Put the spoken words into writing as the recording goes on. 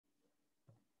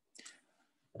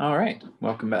All right,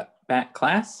 welcome back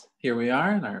class. Here we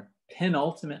are in our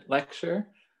penultimate lecture.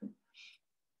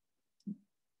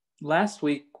 Last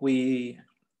week we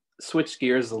switched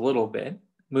gears a little bit,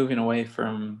 moving away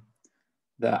from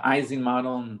the Ising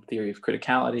model and theory of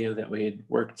criticality that we had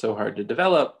worked so hard to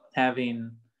develop,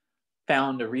 having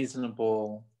found a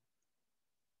reasonable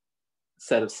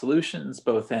set of solutions,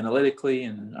 both analytically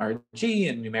in RG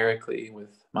and numerically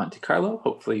with Monte Carlo.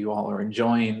 Hopefully you all are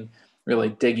enjoying really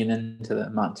digging into the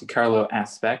Monte Carlo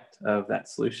aspect of that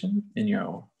solution in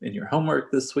your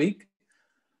homework this week.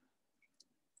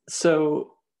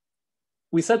 So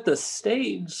we set the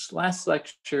stage last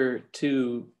lecture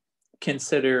to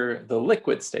consider the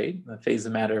liquid state, the phase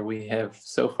of matter we have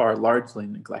so far largely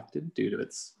neglected due to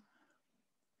its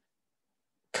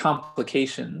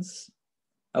complications.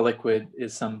 A liquid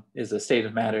is a state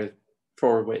of matter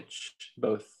for which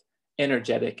both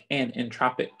energetic and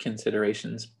entropic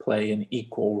considerations play an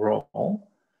equal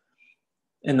role,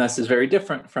 and thus is very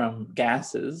different from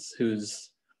gases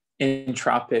whose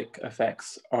entropic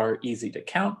effects are easy to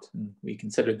count, and we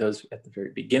considered those at the very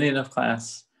beginning of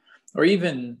class, or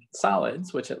even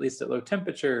solids, which at least at low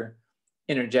temperature,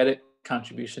 energetic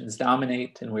contributions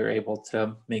dominate, and we were able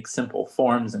to make simple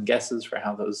forms and guesses for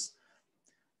how those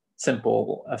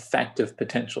simple effective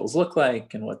potentials look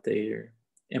like and what they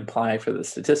imply for the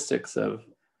statistics of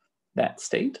that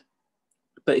state.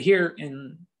 But here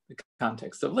in the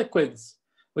context of liquids,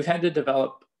 we've had to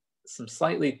develop some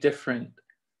slightly different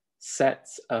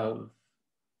sets of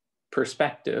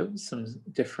perspectives, some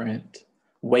different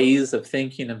ways of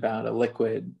thinking about a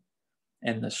liquid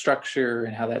and the structure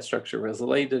and how that structure was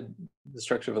related, the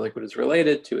structure of a liquid is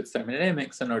related to its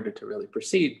thermodynamics in order to really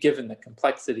proceed, given the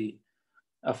complexity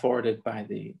afforded by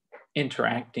the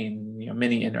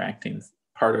many interacting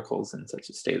particles in such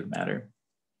a state of matter.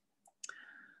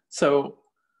 So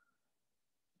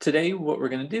today what we're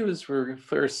going to do is we're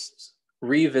first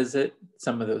revisit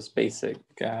some of those basic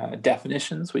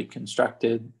definitions we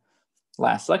constructed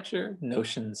last lecture,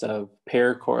 notions of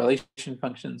pair correlation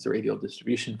functions, the radial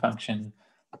distribution function,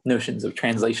 notions of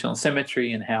translational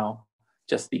symmetry and how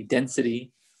just the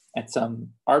density at some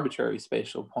arbitrary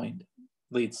spatial point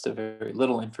leads to very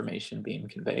little information being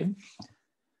conveyed.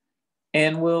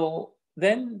 And we'll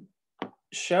then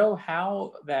show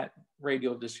how that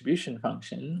radial distribution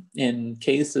function in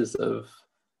cases of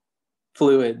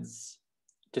fluids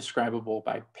describable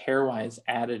by pairwise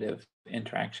additive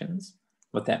interactions,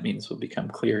 what that means will become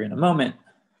clear in a moment,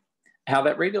 how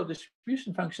that radial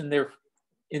distribution function there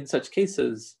in such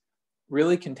cases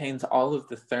really contains all of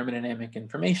the thermodynamic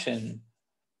information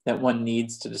that one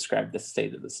needs to describe the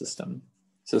state of the system.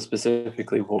 So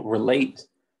specifically, we'll relate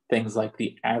things like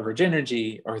the average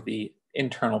energy or the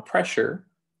internal pressure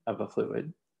of a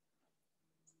fluid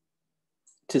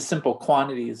to simple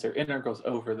quantities or integrals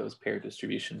over those pair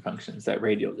distribution functions, that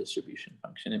radial distribution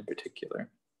function in particular.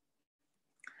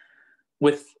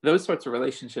 With those sorts of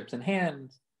relationships in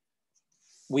hand,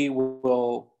 we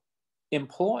will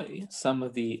employ some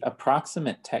of the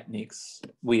approximate techniques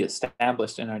we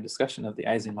established in our discussion of the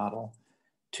Ising model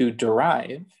to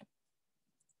derive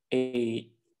an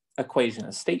equation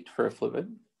of state for a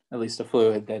fluid, at least a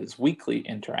fluid that is weakly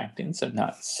interacting, so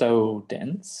not so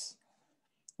dense,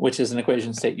 which is an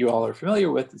equation state you all are familiar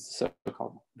with. It's the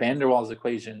so-called van der Waals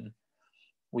equation.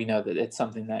 We know that it's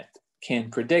something that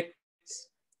can predict,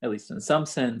 at least in some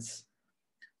sense,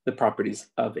 the properties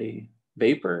of a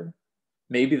vapor,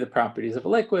 maybe the properties of a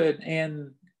liquid,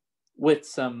 and with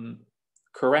some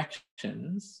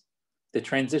corrections, the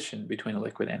transition between a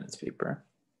liquid and its vapor.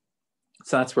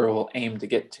 So that's where we'll aim to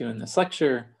get to in this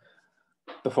lecture.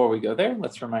 Before we go there,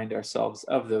 let's remind ourselves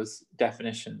of those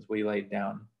definitions we laid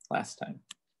down last time.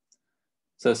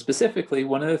 So specifically,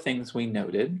 one of the things we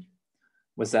noted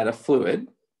was that a fluid,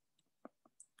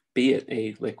 be it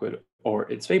a liquid or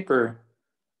its vapor,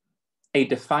 a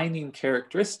defining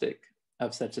characteristic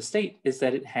of such a state is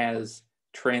that it has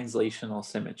translational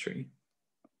symmetry.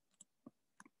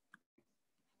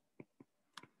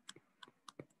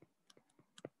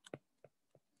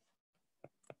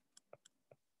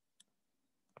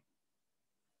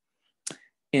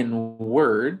 In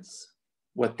words,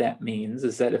 what that means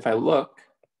is that if I look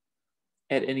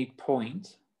at any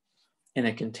point in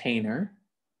a container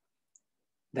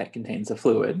that contains a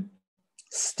fluid,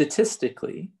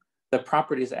 statistically, the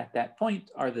properties at that point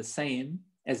are the same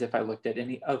as if I looked at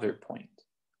any other point.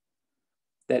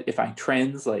 That if I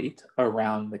translate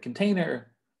around the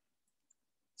container,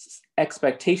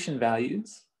 expectation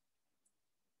values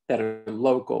that are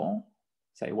local,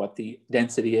 say what the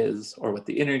density is or what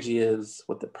the energy is,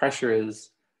 what the pressure is,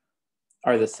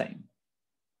 are the same.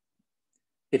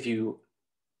 If you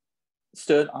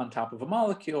stood on top of a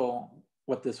molecule,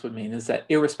 what this would mean is that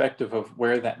irrespective of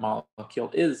where that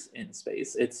molecule is in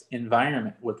space, its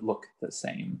environment would look the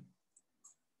same.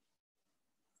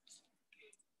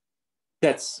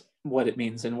 That's what it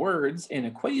means in words. In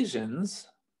equations,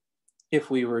 if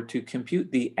we were to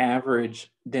compute the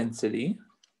average density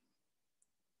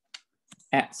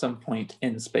at some point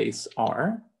in space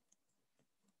R,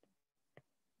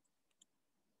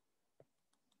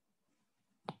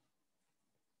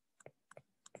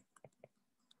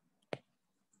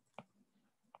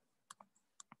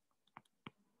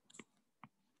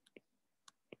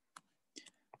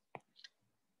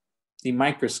 the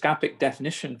microscopic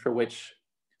definition for which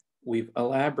we've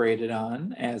elaborated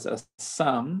on as a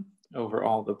sum over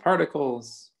all the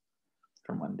particles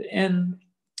from 1 to n,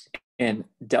 and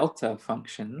delta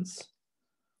functions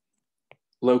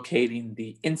locating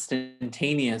the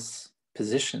instantaneous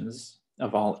positions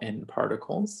of all n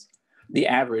particles. The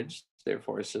average,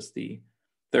 therefore, is just the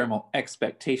thermal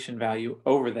expectation value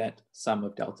over that sum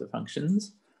of delta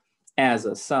functions as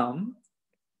a sum.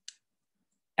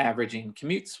 Averaging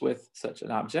commutes with such an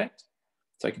object.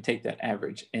 So I can take that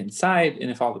average inside,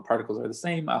 and if all the particles are the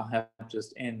same, I'll have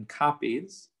just n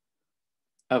copies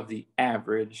of the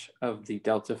average of the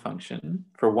delta function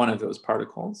for one of those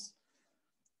particles,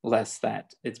 less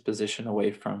that its position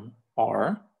away from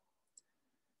R.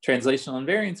 Translational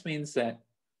invariance means that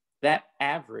that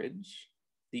average,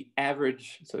 the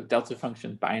average, so delta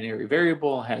function binary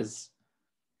variable has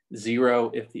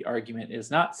 0 if the argument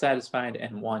is not satisfied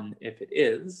and 1 if it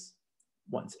is,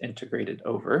 once integrated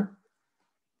over.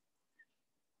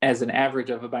 As an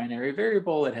average of a binary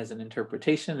variable, it has an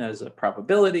interpretation as a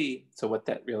probability. So what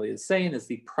that really is saying is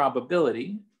the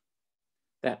probability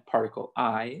that particle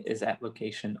I is at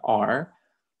location R.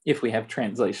 If we have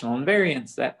translational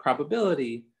invariance, that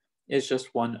probability is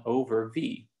just 1 over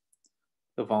V,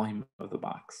 the volume of the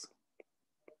box.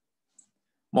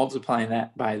 Multiplying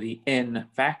that by the n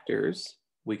factors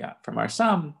we got from our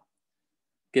sum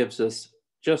gives us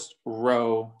just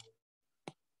rho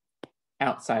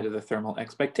outside of the thermal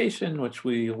expectation, which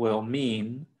we will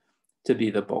mean to be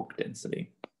the bulk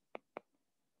density.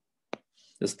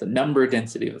 Just the number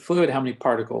density of the fluid, how many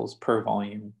particles per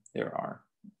volume there are.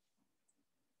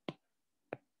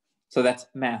 So that's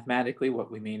mathematically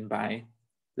what we mean by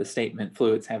the statement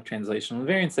fluids have translational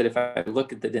invariance, that if I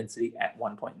look at the density at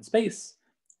one point in space,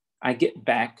 I get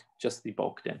back just the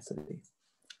bulk density.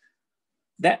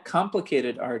 That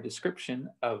complicated our description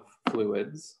of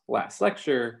fluids last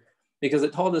lecture because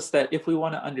it told us that if we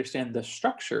want to understand the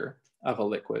structure of a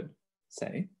liquid,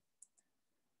 say,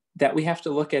 that we have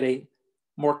to look at a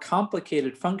more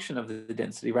complicated function of the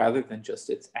density rather than just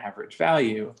its average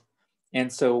value.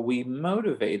 And so we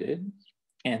motivated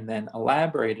and then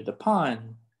elaborated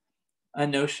upon a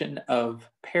notion of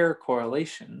pair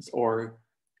correlations or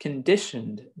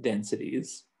conditioned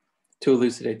densities to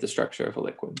elucidate the structure of a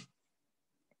liquid.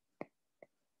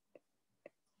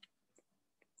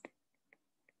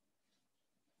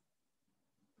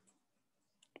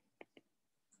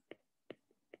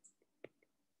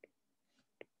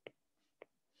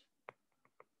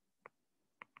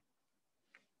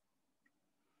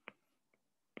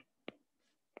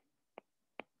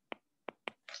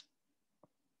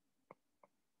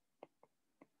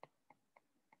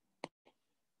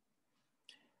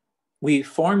 We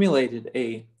formulated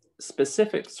a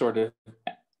specific sort of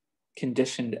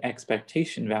conditioned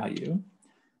expectation value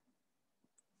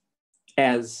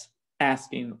as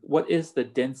asking, what is the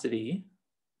density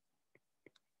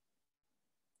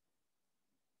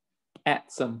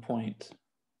at some point,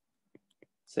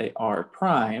 say R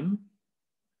prime,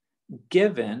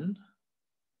 given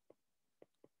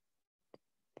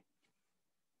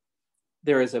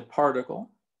there is a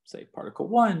particle, say particle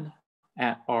 1,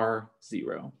 at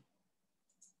R0.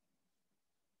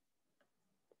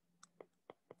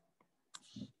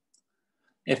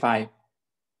 If I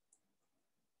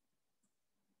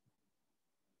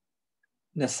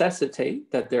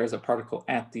necessitate that there is a particle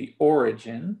at the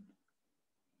origin,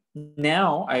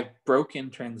 now I've broken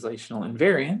translational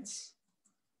invariance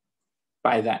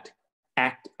by that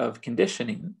act of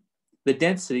conditioning. The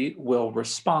density will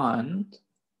respond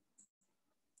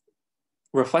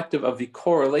reflective of the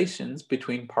correlations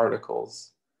between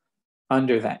particles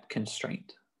under that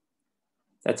constraint.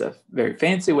 That's a very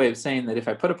fancy way of saying that if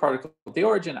I put a particle at the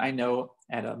origin, I know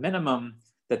at a minimum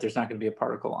that there's not going to be a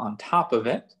particle on top of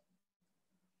it.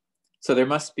 So there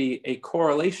must be a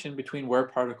correlation between where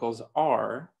particles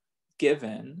are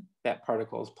given that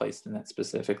particle is placed in that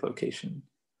specific location.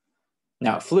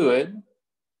 Now, a fluid,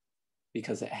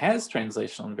 because it has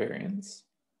translational invariance,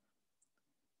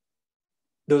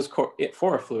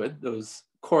 for a fluid, those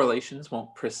correlations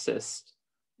won't persist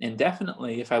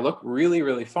indefinitely. If I look really,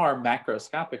 really far,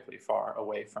 macroscopically far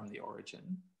away from the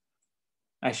origin,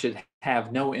 I should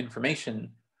have no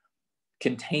information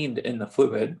contained in the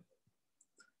fluid.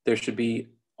 There should be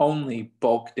only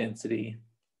bulk density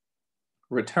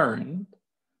returned,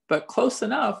 but close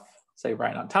enough, say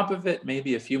right on top of it,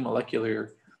 maybe a few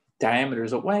molecular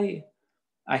diameters away,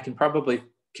 I can probably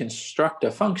construct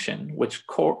a function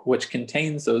which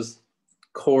contains those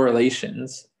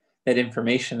correlations, that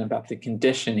information about the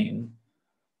conditioning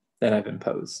that I've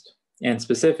imposed. And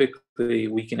specifically,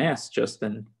 we can ask just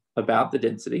then about the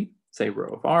density, say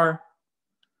rho of r,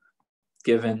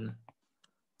 given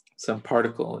some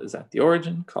particle is at the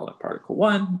origin, call it particle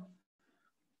 1.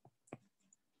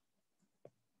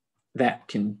 That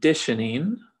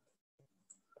conditioning,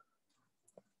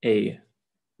 a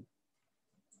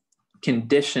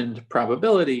conditioned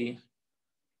probability,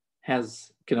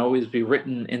 can always be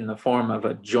written in the form of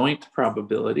a joint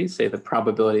probability, say the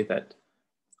probability that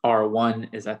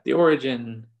R1 is at the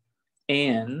origin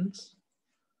and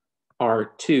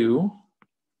R2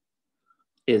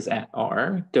 is at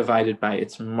R, divided by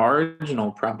its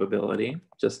marginal probability,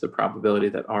 just the probability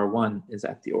that R1 is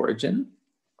at the origin,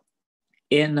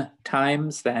 in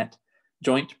times that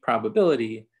joint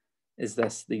probability is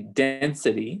thus the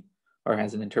density, or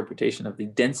has an interpretation of the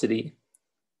density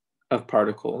of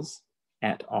particles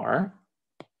at R.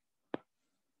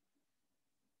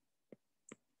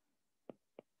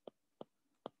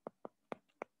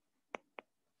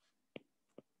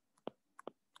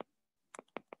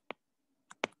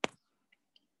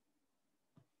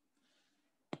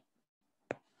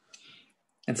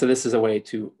 And so this is a way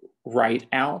to write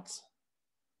out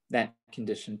that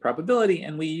conditioned probability,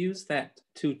 and we use that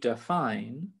to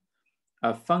define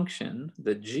a function,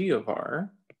 the g of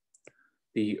r,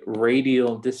 the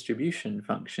radial distribution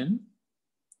function,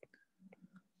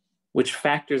 which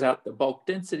factors out the bulk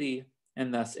density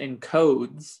and thus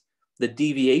encodes the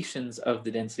deviations of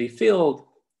the density field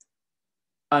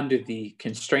under the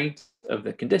constraint of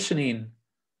the conditioning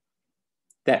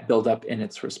that build up in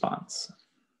its response.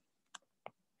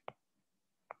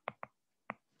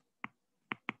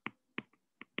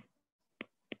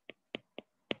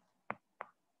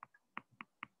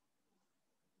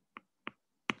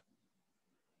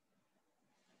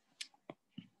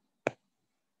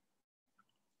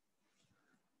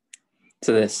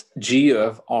 So this g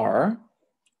of r,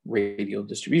 radial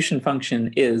distribution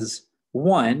function, is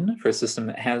 1 for a system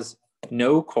that has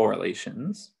no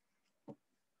correlations.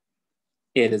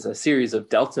 It is a series of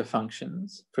delta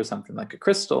functions for something like a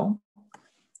crystal.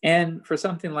 And for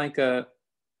something like a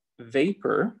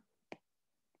vapor,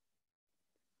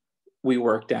 we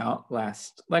worked out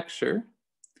last lecture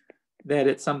that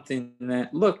it's something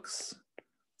that looks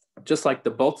just like the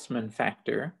Boltzmann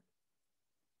factor,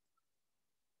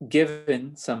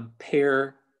 given some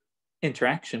pair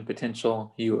interaction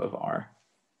potential U of R.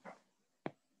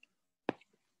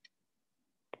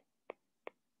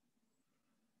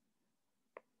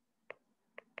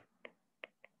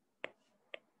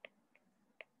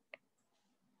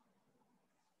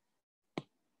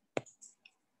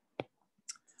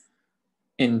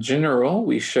 In general,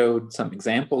 we showed some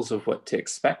examples of what to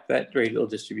expect that radial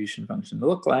distribution function to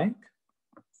look like.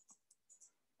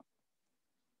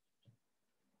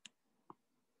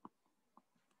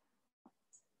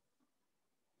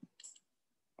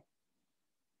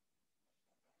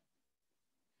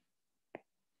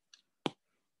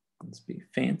 Let's be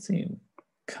fancy and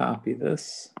copy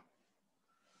this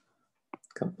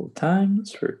a couple of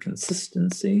times for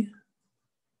consistency.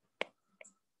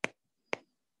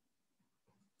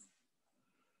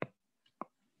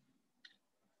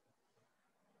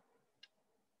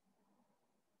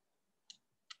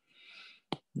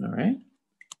 All right.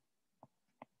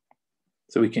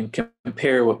 So we can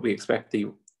compare what we expect the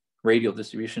radial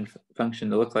distribution function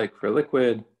to look like for a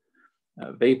liquid,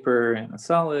 a vapor, and a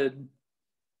solid,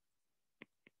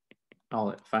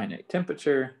 all at finite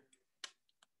temperature.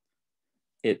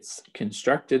 It's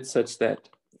constructed such that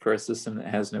for a system that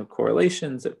has no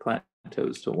correlations, it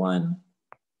plateaus to 1.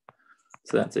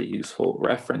 So that's a useful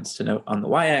reference to note on the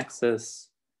y-axis,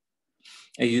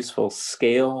 a useful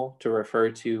scale to refer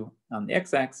to on the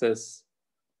x-axis.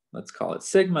 Let's call it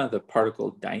sigma, the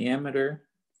particle diameter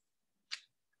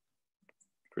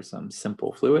for some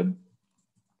simple fluid.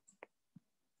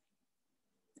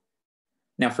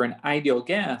 Now for an ideal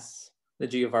gas, the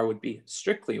G of R would be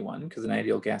strictly 1 because an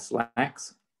ideal gas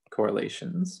lacks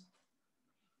correlations.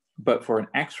 But for an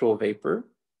actual vapor,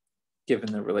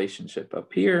 given the relationship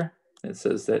up here, it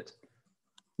says that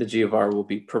the G of R will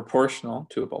be proportional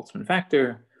to a Boltzmann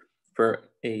factor. For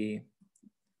a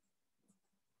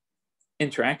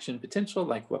interaction potential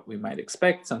like what we might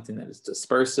expect, something that is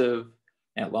dispersive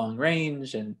at long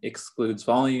range and excludes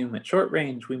volume at short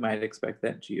range, we might expect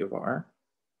that G of R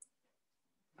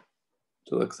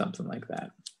to look something like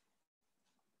that.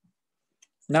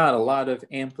 Not a lot of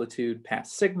amplitude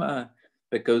past sigma,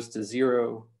 but goes to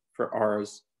 0 for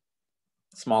R's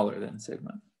smaller than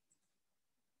sigma.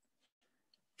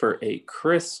 For a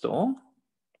crystal,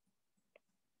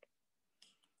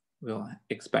 we'll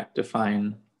expect to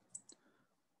find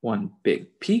one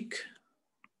big peak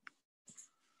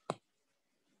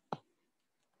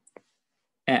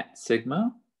at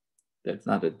sigma. That's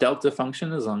not a delta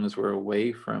function as long as we're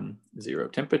away from 0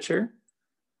 temperature.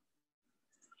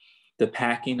 The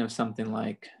packing of something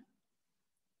like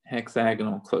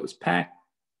hexagonal closed pack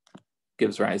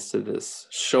gives rise to this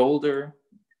shoulder,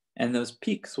 and those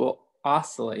peaks will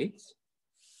oscillate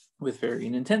with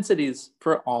varying intensities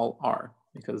for all R,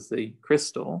 because the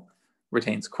crystal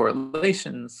retains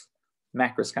correlations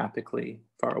macroscopically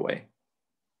far away.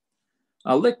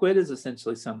 A liquid is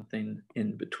essentially something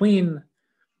in between.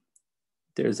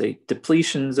 There's a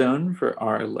depletion zone for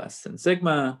R less than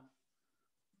sigma,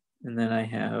 and then I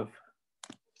have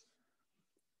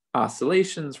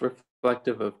oscillations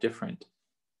reflective of different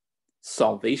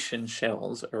solvation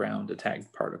shells around a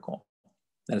tagged particle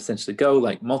that essentially go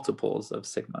like multiples of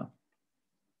sigma.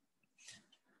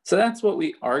 So that's what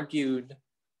we argued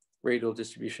radial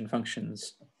distribution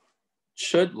functions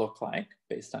should look like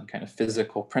based on kind of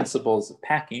physical principles of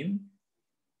packing.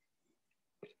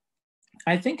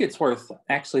 I think it's worth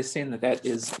actually saying that that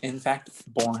is in fact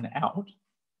borne out.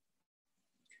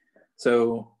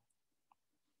 So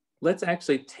let's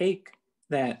actually take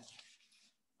that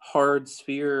hard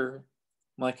sphere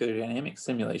molecular dynamics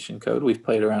simulation code we've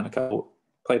played around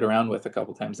with a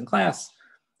couple times in class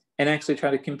and actually try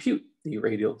to compute the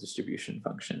radial distribution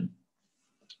function.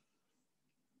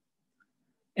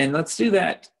 And let's do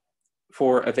that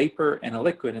for a vapor and a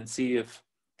liquid and see if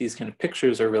these kind of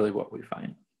pictures are really what we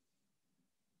find.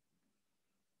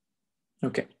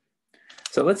 Okay,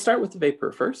 so let's start with the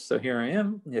vapor first. So here I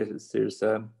am, there's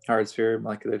a hard sphere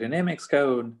molecular dynamics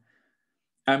code.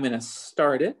 I'm gonna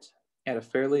start it at a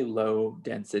fairly low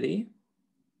density,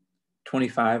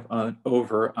 25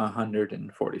 over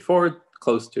 144,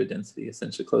 close to a density,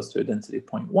 essentially close to a density of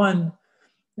 0.1.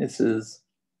 This is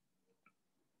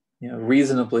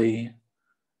reasonably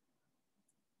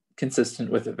consistent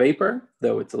with a vapor,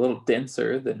 though it's a little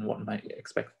denser than what might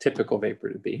expect a typical vapor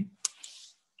to be.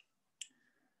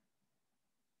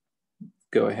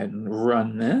 Go ahead and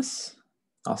run this.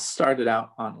 I'll start it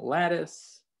out on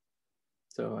lattice.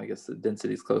 So I guess the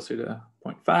density is closer to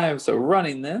 0.5. So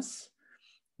running this,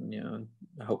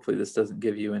 hopefully this doesn't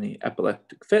give you any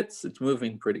epileptic fits. It's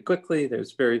moving pretty quickly.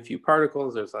 There's very few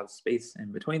particles. There's a lot of space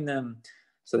in between them.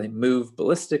 So they move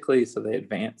ballistically. So they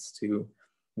advance to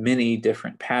many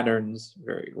different patterns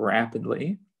very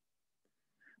rapidly.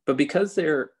 But because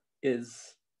there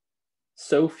is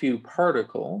so few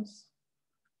particles,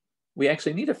 we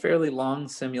actually need a fairly long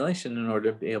simulation in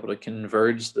order to be able to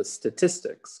converge the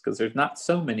statistics, because there's not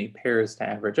so many pairs to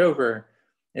average over.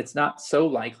 It's not so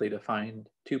likely to find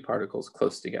two particles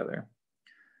close together.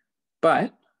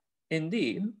 But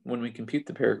indeed, when we compute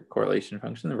the pair correlation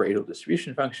function, the radial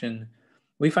distribution function,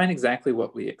 we find exactly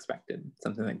what we expected.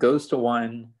 Something that goes to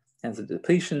 1, has a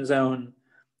depletion zone,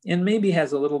 and maybe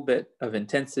has a little bit of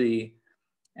intensity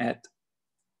at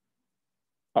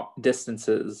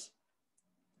distances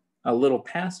a little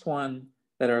past 1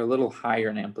 that are a little higher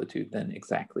in amplitude than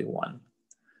exactly 1.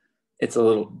 It's a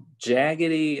little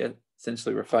jaggedy,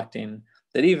 essentially reflecting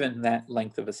that even that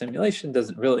length of a simulation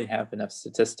doesn't really have enough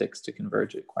statistics to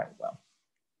converge it quite well.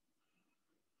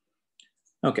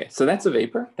 Okay, so that's a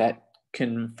vapor. That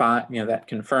that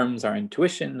confirms our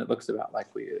intuition. It looks about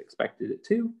like we expected it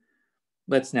to.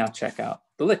 Let's now check out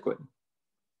the liquid.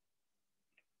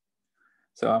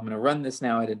 So I'm going to run this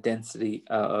now at a density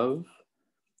of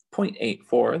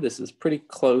 0.84. This is pretty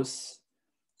close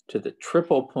to the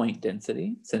triple point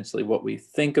density, essentially what we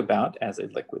think about as a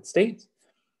liquid state.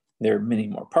 There are many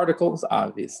more particles,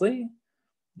 obviously.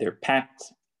 They're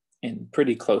packed in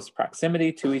pretty close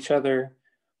proximity to each other.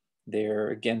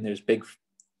 There's big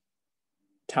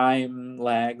time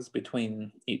lags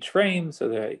between each frame so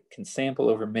that I can sample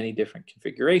over many different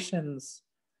configurations.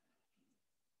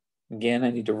 Again,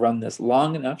 I need to run this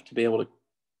long enough to be able to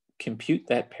compute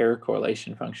that pair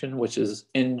correlation function, which is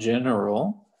in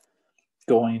general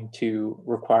going to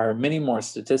require many more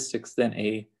statistics than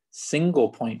a single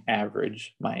point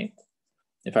average might.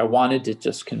 If I wanted to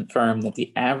just confirm that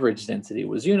the average density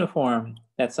was uniform,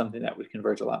 that's something that would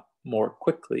converge a lot more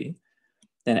quickly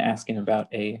then asking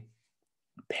about a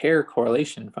pair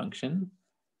correlation function,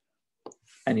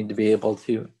 I need to be able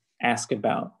to ask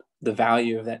about the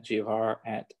value of that G of R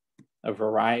at a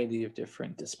variety of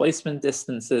different displacement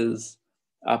distances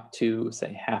up to,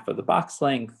 say, half of the box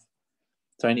length.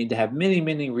 So I need to have many,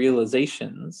 many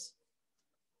realizations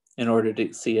in order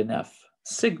to see enough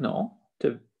signal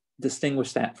to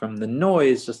distinguish that from the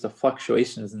noise, just the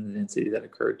fluctuations in the density that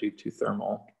occur due to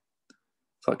thermal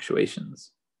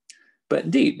fluctuations. But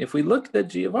indeed, if we look at the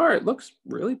G of R, it looks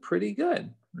really pretty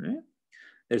good, right?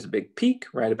 There's a big peak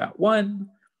right about 1.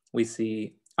 We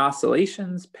see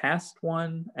oscillations past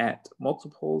 1 at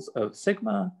multiples of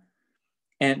sigma.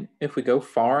 And if we go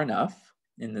far enough,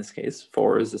 in this case,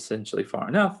 4 is essentially far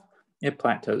enough, it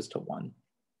plateaus to 1.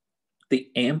 The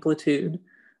amplitude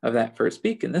of that first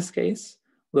peak, in this case,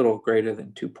 a little greater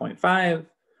than 2.5.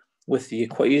 With the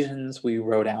equations we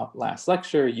wrote out last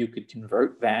lecture, you could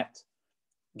convert that,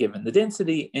 given the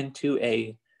density, into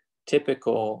a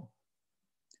typical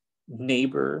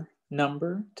neighbor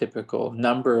number, typical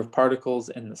number of particles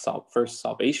in the first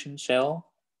solvation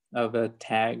shell of a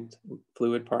tagged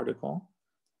fluid particle.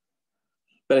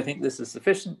 But I think this is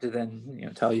sufficient to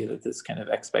then tell you that this kind of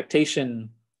expectation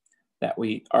that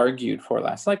we argued for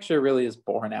last lecture really is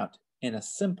borne out in a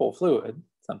simple fluid,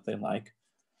 something like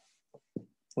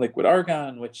liquid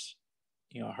argon, which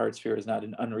a hard sphere is not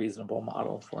an unreasonable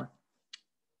model for.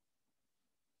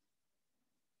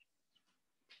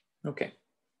 Okay.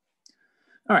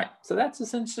 All right, so that's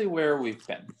essentially where we've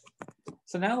been.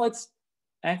 So now let's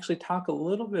actually talk a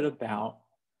little bit about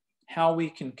how we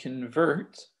can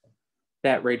convert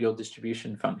that radial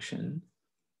distribution function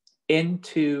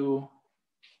into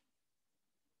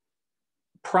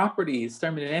properties,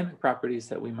 thermodynamic properties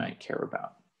that we might care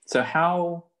about. So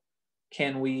how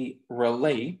can we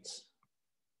relate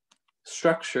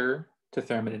structure to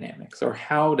thermodynamics, or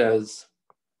how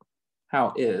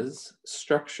is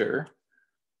structure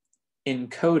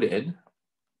encoded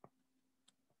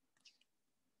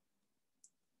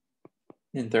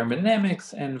in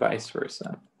thermodynamics and vice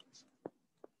versa?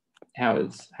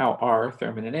 How are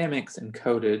thermodynamics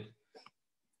encoded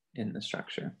in the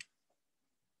structure?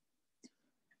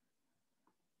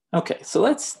 Okay, so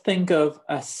let's think of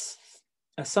a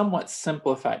somewhat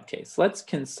simplified case. Let's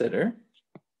consider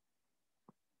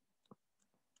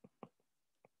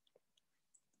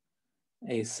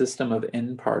a system of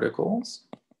n particles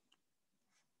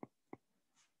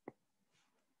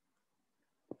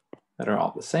that are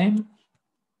all the same.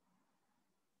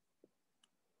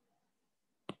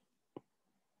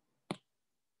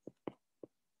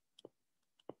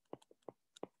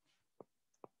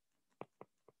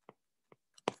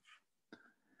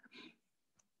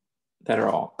 That are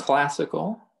all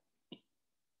classical.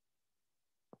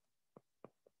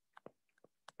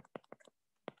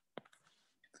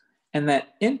 And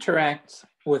that interact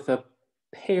with a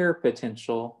pair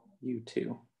potential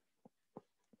U2.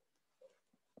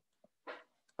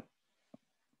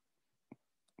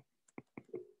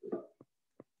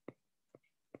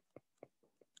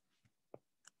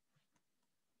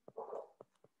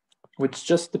 Which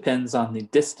just depends on the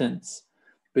distance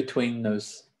between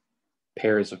those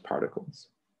pairs of particles.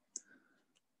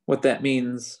 What that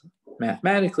means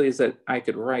mathematically is that I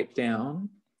could write down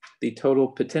the total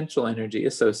potential energy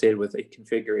associated with a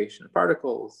configuration of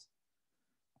particles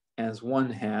as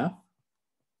 1/2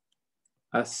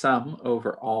 a sum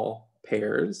over all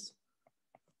pairs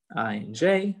I and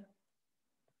j,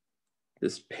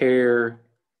 this pair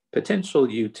potential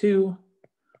U2,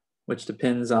 which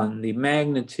depends on the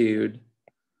magnitude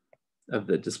of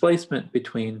the displacement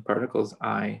between particles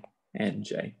I and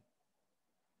j.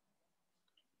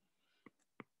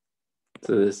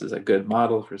 So this is a good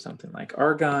model for something like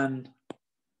argon.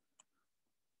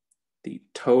 The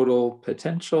total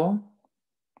potential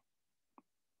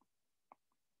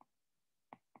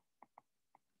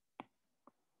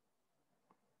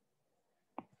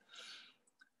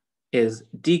is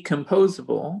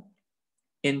decomposable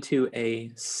into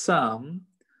a sum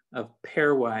of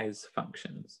pairwise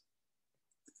functions,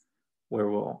 where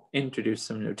we'll introduce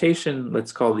some notation.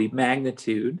 Let's call the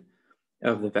magnitude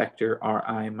of the vector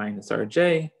Ri minus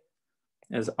Rj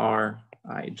as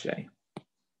Rij.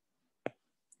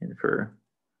 And for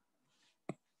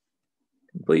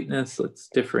completeness, let's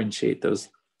differentiate those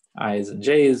i's and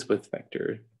j's with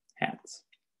vector hats.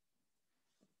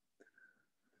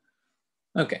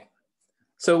 Okay,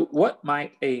 so what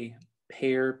might a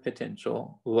pair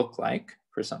potential look like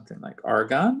for something like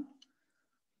argon?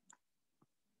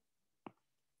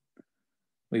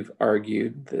 We've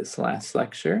argued this last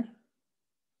lecture.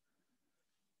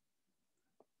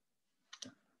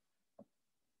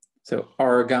 So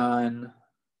argon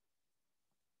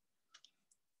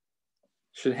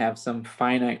should have some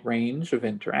finite range of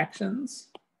interactions.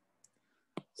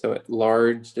 So at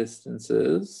large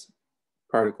distances,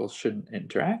 particles shouldn't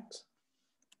interact.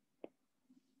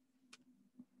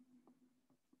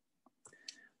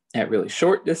 At really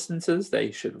short distances,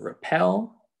 they should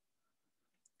repel.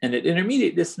 And at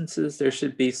intermediate distances, there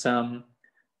should be some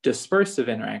dispersive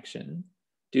interaction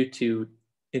due to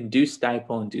induced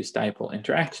dipole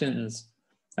interactions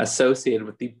associated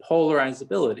with the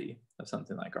polarizability of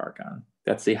something like argon.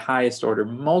 That's the highest order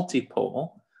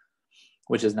multipole,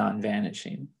 which is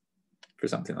non-vanishing for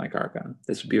something like argon.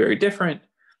 This would be very different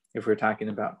if we're talking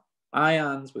about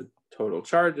ions with total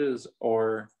charges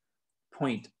or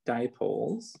point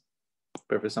dipoles.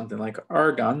 But for something like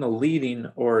argon, the leading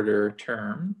order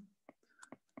term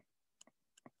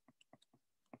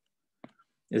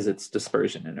is its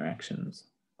dispersion interactions.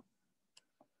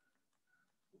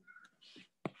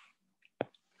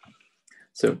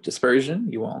 So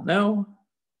dispersion, you all know,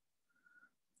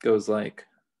 goes like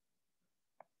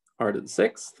r to the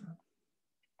 6th.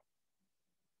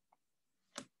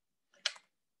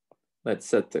 Let's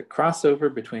set the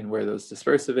crossover between where those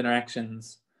dispersive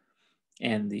interactions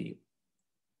and the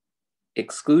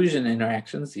exclusion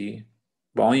interactions, the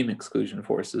volume exclusion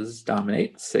forces,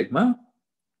 dominate, sigma.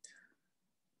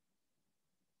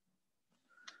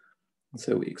 And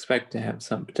so we expect to have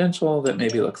some potential that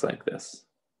maybe looks like this.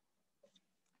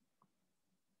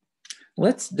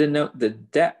 Let's denote the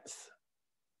depth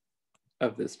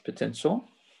of this potential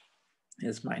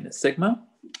is minus sigma.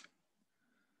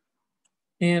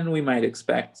 And we might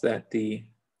expect that the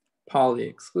Pauli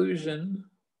exclusion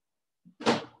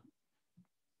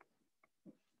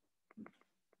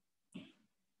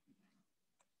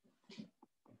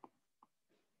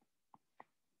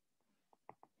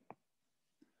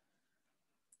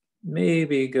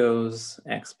maybe goes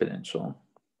exponential.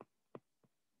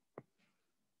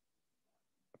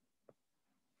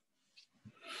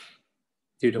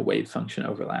 Due to wave function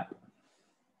overlap.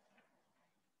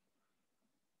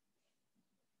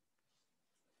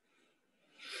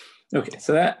 Okay,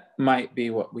 so that might be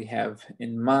what we have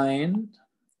in mind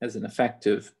as an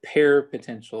effective pair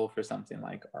potential for something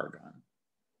like argon.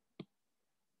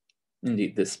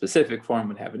 Indeed, this specific form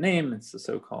would have a name. It's the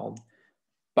so-called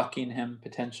Buckingham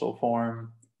potential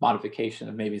form, modification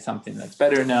of maybe something that's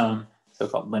better known,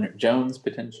 so-called Lennard-Jones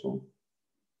potential.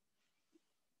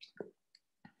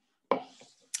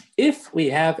 If we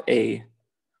have a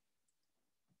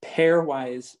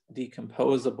pairwise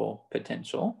decomposable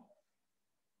potential,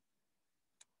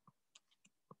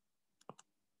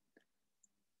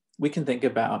 we can think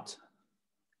about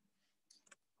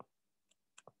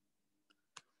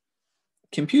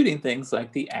computing things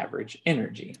like the average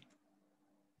energy.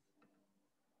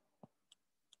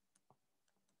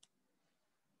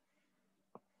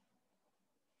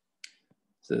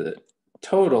 So the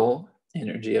total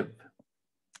energy of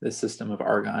the system of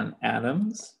argon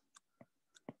atoms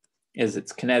is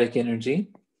its kinetic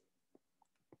energy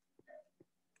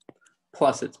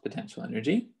plus its potential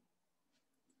energy.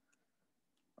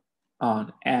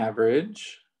 On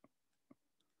average,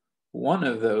 one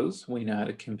of those we know how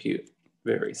to compute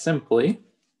very simply.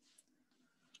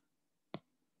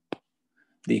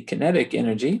 The kinetic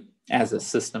energy as a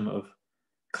system of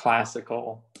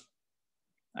classical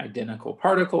identical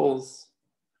particles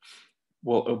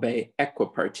will obey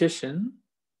equipartition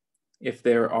if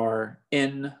there are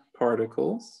n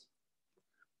particles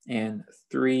and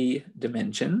 3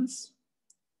 dimensions.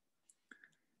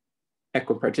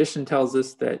 Equipartition tells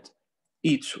us that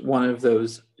each one of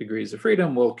those degrees of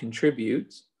freedom will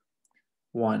contribute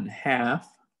 1/2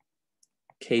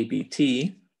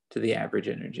 kBt to the average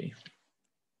energy.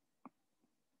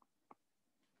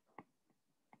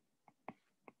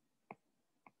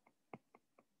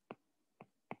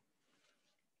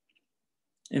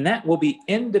 And that will be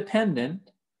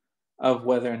independent of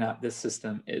whether or not this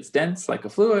system is dense like a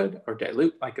fluid or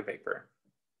dilute like a vapor.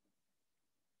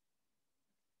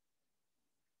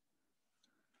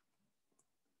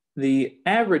 The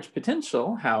average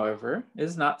potential, however,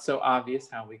 is not so obvious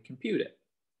how we compute it.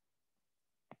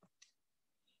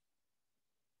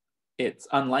 It's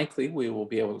unlikely we will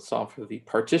be able to solve for the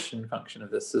partition function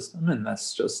of this system and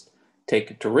thus just take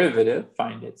a derivative,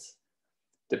 find its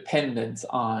dependence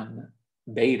on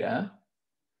beta.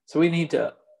 So we need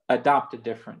to adopt a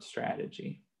different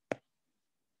strategy.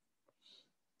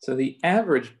 So the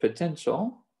average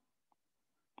potential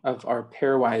of our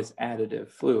pairwise additive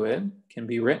fluid can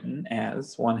be written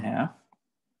as 1/2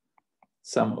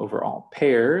 sum over all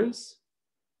pairs.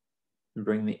 And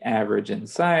bring the average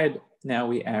inside. Now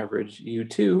we average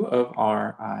U2 of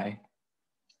Rij.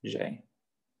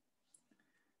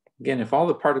 Again, if all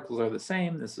the particles are the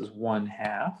same, this is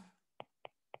 1/2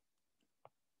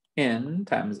 n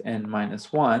times n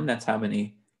minus 1. That's how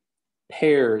many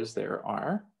pairs there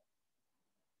are.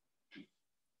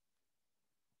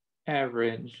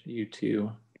 Average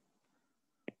U2.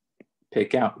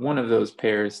 Pick out one of those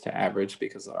pairs to average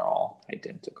because they're all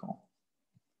identical.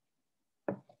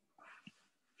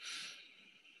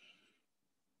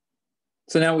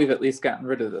 So now we've at least gotten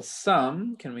rid of the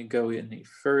sum. Can we go any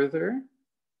further?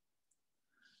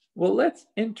 Well, let's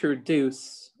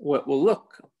introduce what will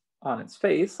look on its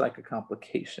face like a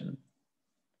complication.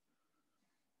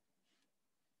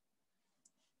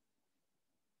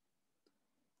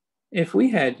 If we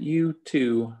had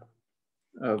U2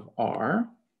 of R,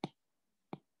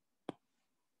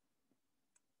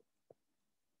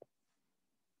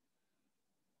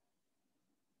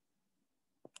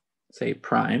 say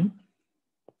prime,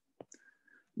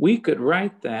 we could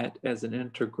write that as an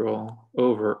integral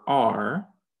over R,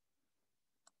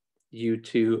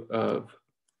 U2 of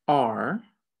R,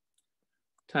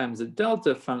 times a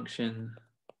delta function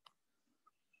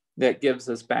that gives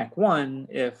us back 1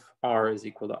 if R is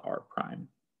equal to R prime.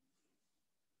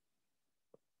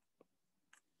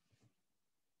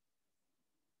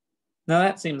 Now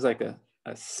that seems like a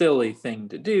silly thing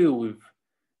to do. We've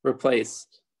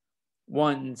replaced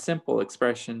one simple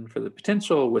expression for the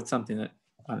potential with something that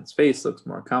on its face looks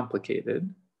more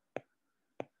complicated.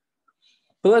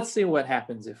 But let's see what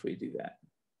happens if we do that.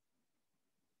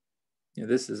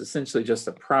 This is essentially just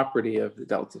a property of the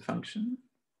delta function.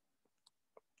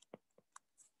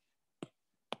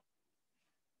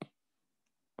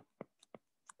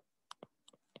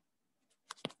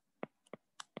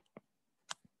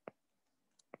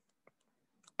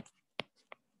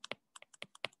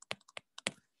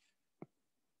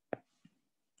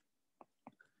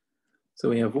 So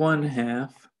we have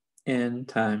 1/2 n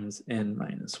times n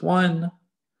minus 1.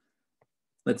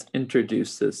 Let's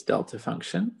introduce this delta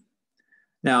function.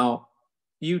 Now,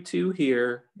 U2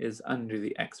 here is under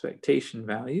the expectation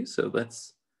value, so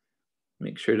let's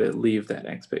make sure to leave that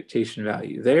expectation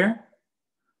value there.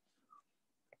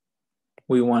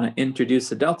 We want to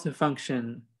introduce a delta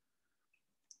function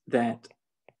that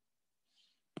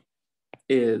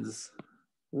is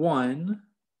 1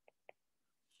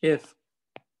 if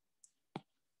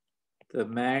the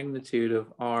magnitude of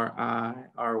Ri,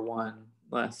 R1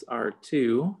 less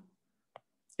R2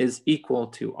 is equal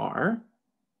to R.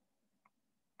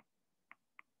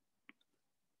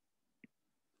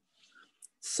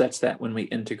 Such that when we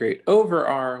integrate over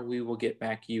R, we will get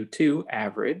back U2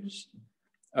 average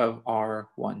of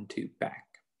R12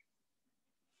 back.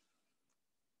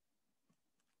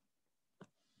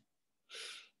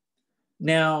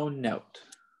 Now note,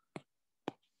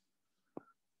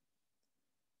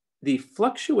 the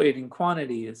fluctuating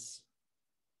quantities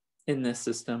in this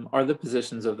system are the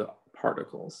positions of the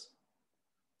particles.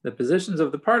 The positions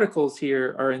of the particles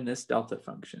here are in this delta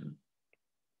function.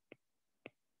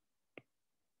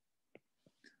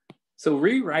 So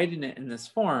rewriting it in this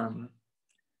form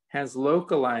has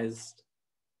localized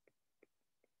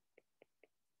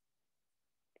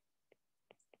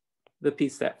the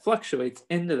piece that fluctuates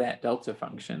into that delta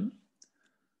function,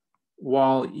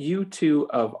 while U2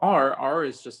 of R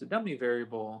is just a dummy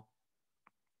variable,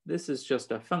 this is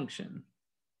just a function.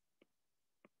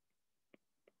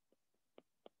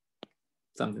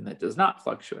 Something that does not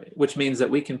fluctuate, which means that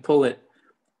we can pull it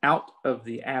out of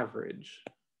the average.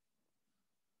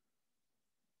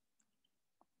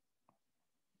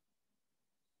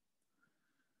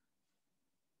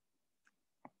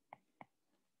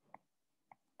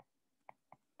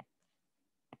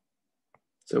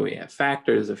 So we have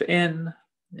factors of n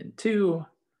and 2,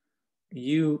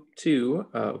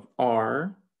 U2 of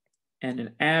R, and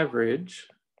an average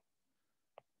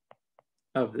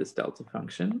of this delta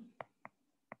function.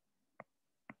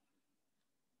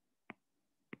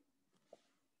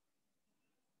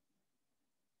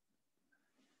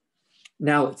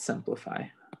 Now let's simplify.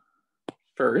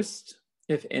 First,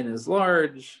 if n is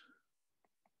large,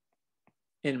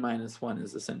 n minus 1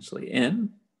 is essentially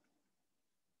n.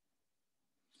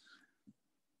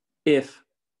 If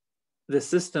the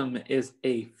system is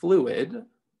a fluid,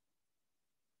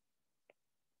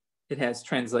 it has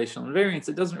translational invariance.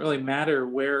 It doesn't really matter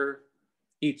where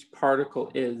each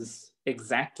particle is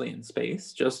exactly in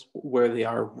space, just where they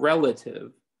are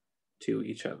relative to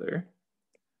each other.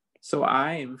 So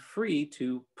I am free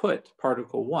to put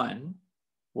particle 1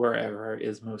 wherever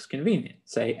is most convenient,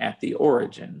 say at the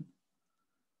origin.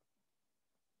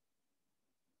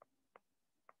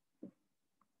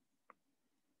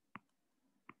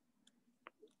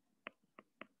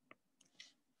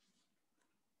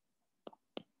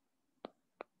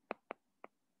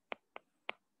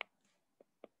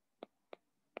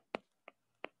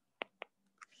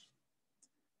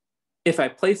 If I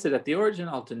place it at the origin,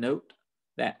 I'll denote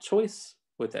that choice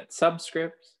with that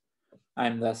subscript.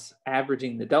 I'm thus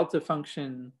averaging the delta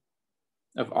function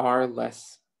of R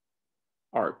less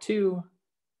R2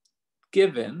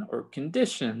 given or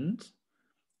conditioned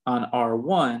on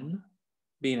R1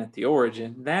 being at the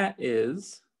origin. That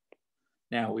is,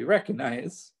 now we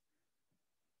recognize,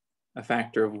 a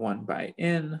factor of 1 by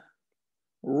n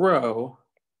rho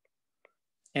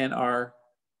and our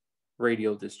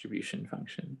radial distribution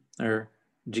function, or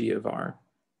g of r.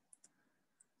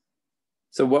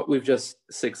 So what we've just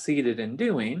succeeded in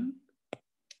doing,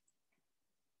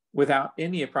 without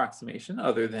any approximation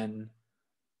other than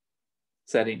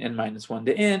setting n-1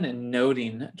 to n and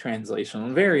noting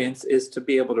translational invariance, is to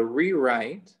be able to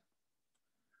rewrite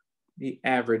the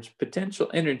average potential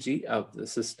energy of the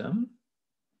system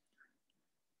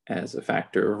as a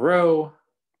factor of rho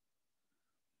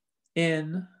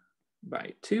n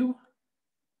by 2.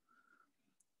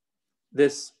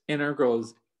 This integral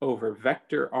is over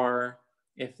vector r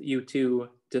if u2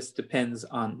 just depends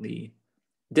on the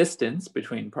distance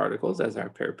between particles, as our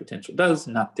peripotential does,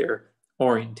 not their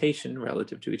orientation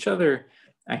relative to each other.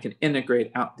 I can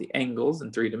integrate out the angles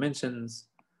in 3 dimensions.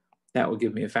 That will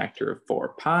give me a factor of 4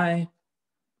 pi.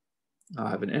 I'll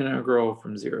have an integral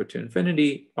from 0 to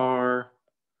infinity r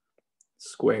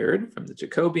squared from the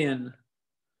Jacobian,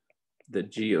 the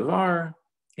g of r,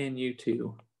 and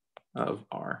u2 of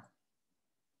r.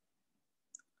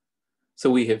 So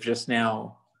we have just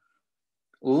now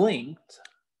linked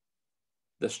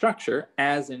the structure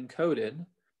as encoded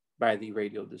by the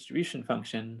radial distribution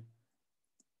function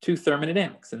to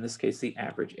thermodynamics, in this case, the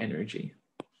average energy.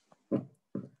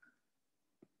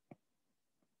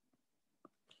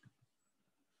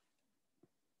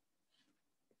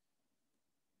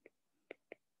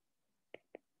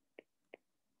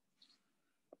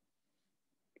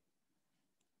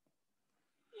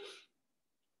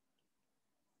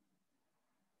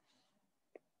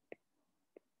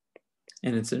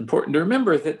 And it's important to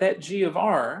remember that that g of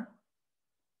r,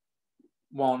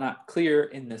 while not clear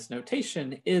in this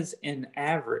notation, is an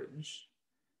average.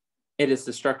 It is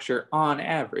the structure on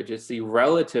average. It's the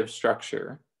relative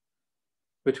structure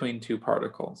between two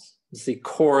particles. It's the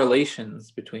correlations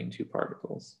between two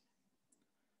particles.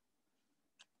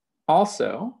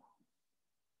 Also,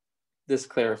 this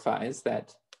clarifies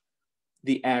that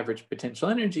the average potential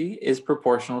energy is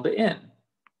proportional to n,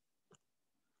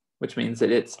 which means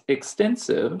that it's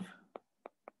extensive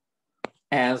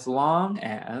as long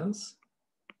as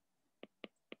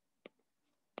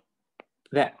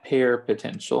that pair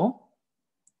potential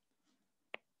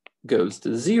goes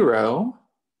to 0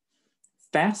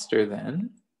 faster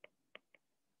than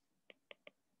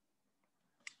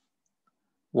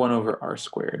 1 over r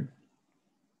squared.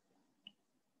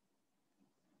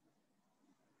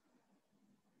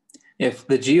 If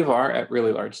the g of r at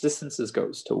really large distances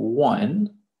goes to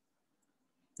 1,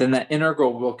 then that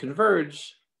integral will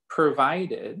converge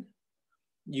provided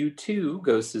u2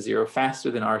 goes to 0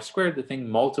 faster than r squared, the thing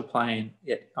multiplying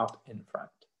it up in front.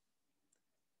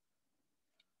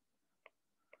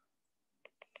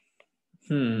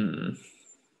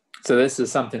 So this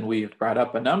is something we've brought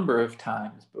up a number of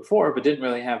times before, but didn't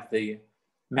really have the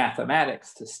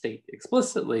mathematics to state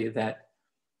explicitly that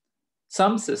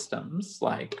some systems,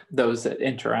 like those that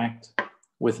interact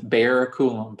with bare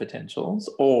Coulomb potentials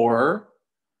or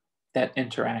that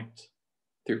interact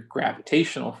through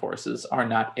gravitational forces, are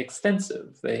not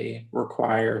extensive. They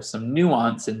require some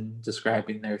nuance in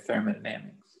describing their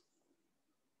thermodynamics.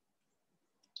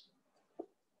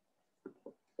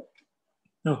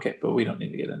 Okay, but we don't need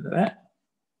to get into that.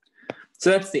 So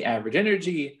that's the average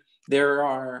energy. There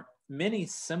are many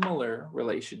similar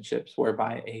relationships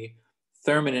whereby a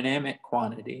thermodynamic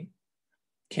quantity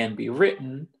can be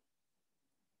written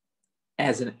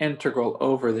as an integral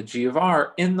over the g of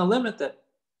r in the limit that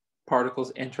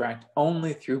particles interact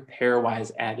only through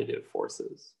pairwise additive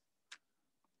forces.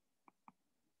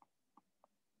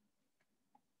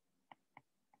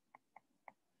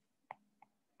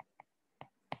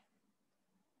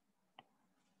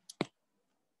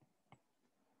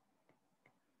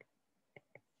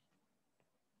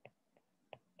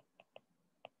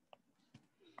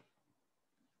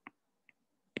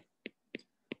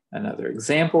 Another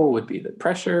example would be the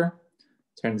pressure.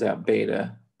 Turns out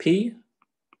beta P,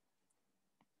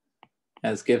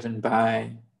 as given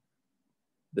by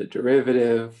the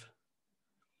derivative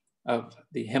of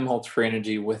the Helmholtz free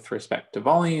energy with respect to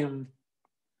volume,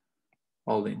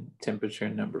 holding temperature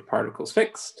and number of particles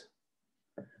fixed,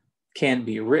 can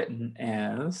be written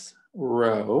as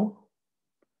rho.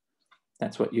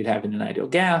 That's what you'd have in an ideal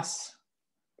gas,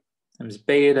 times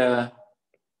beta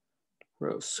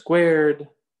rho squared,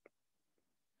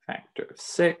 factor of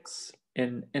 6,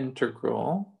 in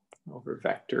integral over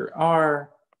vector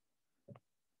r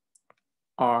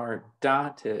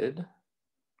dotted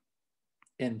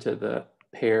into the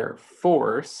pair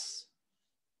force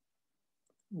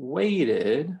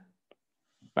weighted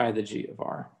by the g of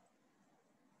r.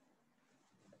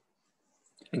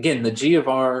 Again, the g of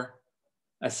r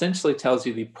essentially tells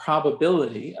you the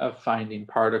probability of finding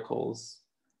particles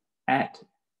at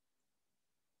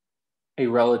a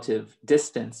relative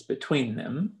distance between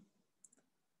them.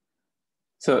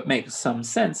 So it makes some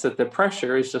sense that the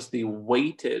pressure is just the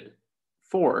weighted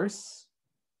force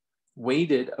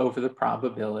weighted over the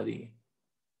probability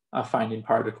of finding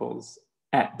particles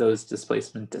at those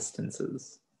displacement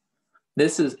distances.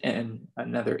 This is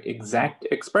another exact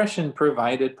expression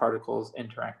provided particles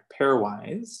interact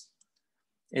pairwise.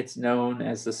 It's known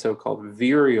as the so-called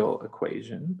virial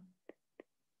equation.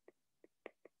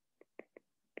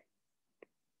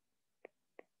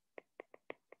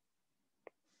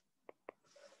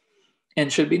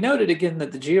 And should be noted again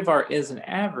that the g of r is an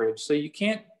average, so you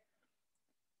can't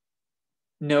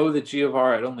know the g of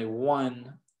r at only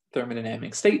one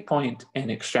thermodynamic state point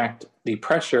and extract the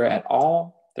pressure at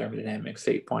all thermodynamic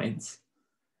state points.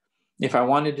 If I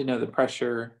wanted to know the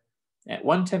pressure at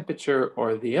one temperature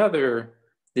or the other,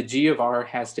 the g of r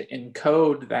has to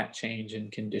encode that change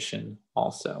in condition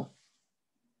also.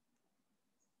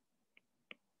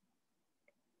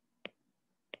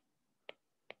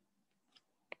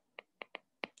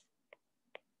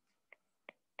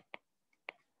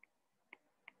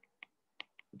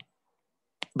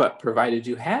 But provided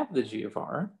you have the g of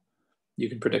r, you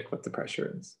can predict what the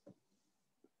pressure is.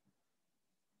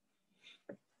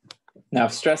 Now,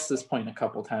 I've stressed this point a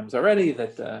couple times already,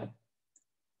 that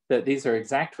these are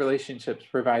exact relationships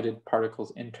provided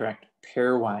particles interact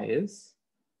pairwise.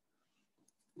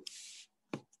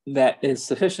 That is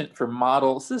sufficient for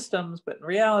model systems, but in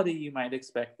reality, you might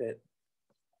expect that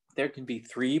there can be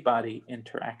three-body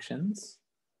interactions,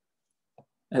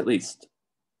 at least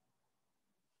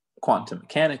quantum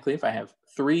mechanically. If I have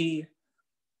three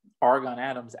argon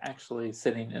atoms actually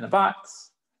sitting in a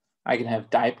box, I can have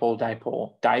dipole,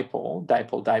 dipole, dipole,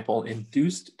 dipole, dipole,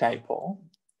 induced dipole,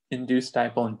 induced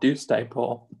dipole, induced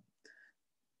dipole,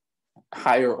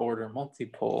 higher order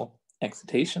multipole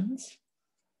excitations,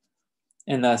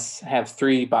 and thus have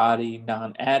three-body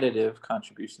non-additive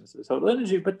contributions to the total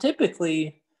energy. But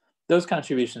typically, those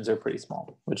contributions are pretty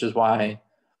small, which is why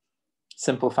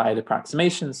simplified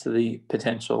approximations to the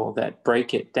potential that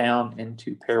break it down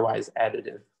into pairwise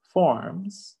additive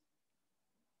forms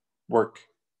work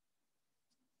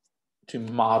to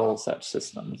model such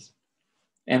systems.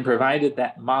 And provided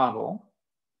that model,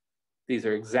 these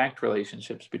are exact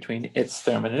relationships between its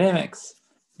thermodynamics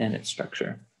and its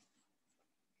structure.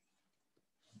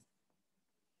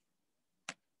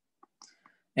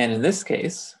 And in this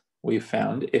case, we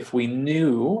found if we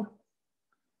knew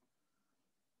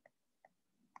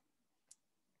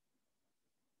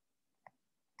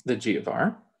the g of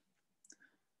r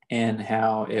and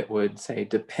how it would, say,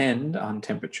 depend on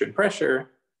temperature and pressure,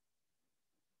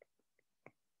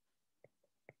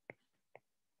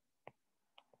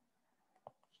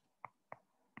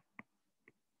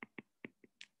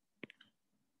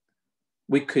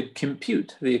 we could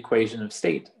compute the equation of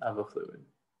state of a fluid.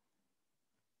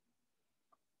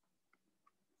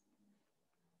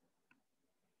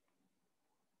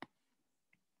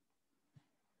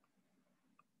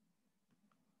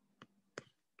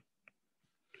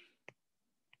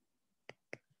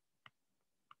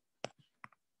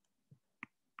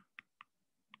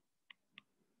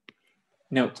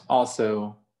 Note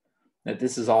also that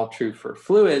this is all true for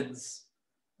fluids.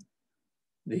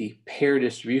 The pair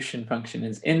distribution function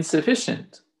is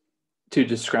insufficient to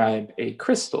describe a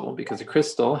crystal because a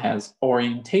crystal has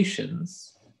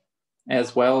orientations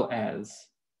as well as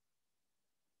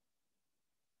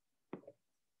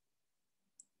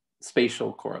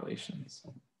spatial correlations.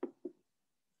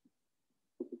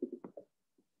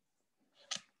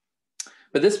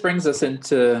 But this brings us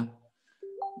into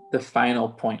the final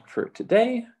point for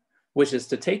today, which is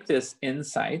to take this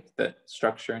insight that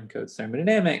structure encodes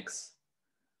thermodynamics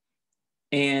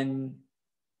and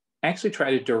actually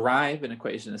try to derive an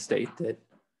equation of state that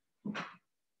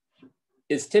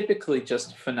is typically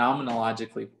just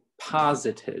phenomenologically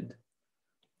posited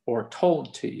or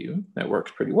told to you. That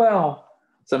works pretty well.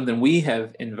 Something we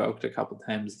have invoked a couple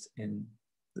times in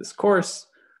this course,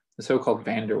 the so-called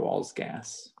van der Waals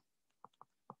gas.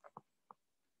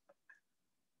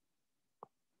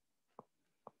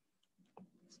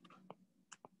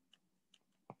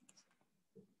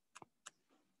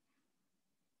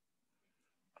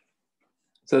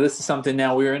 So this is something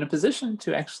now we're in a position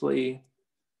to actually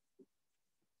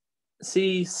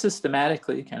see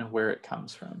systematically kind of where it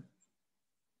comes from.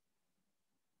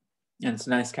 And it's a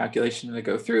nice calculation to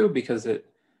go through because it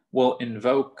will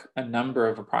invoke a number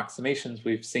of approximations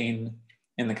we've seen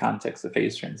in the context of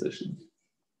phase transitions,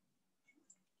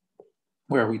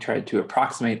 where we tried to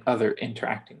approximate other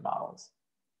interacting models.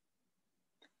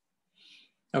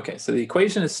 Okay, so the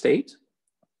equation of state,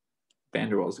 van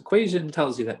der Waals equation,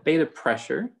 tells you that beta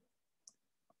pressure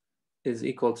is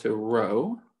equal to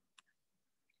rho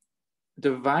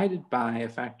divided by a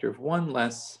factor of 1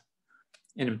 less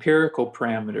an empirical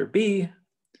parameter B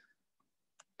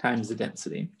times the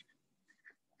density.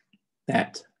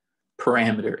 That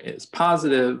parameter is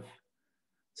positive,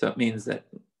 so it means that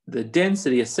the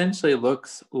density essentially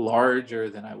looks larger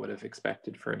than I would have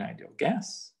expected for an ideal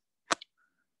gas.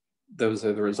 Those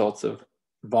are the results of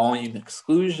volume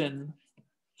exclusion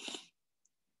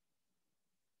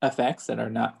effects that are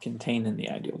not contained in the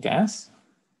ideal gas.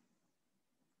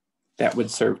 That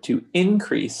would serve to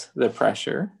increase the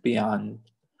pressure beyond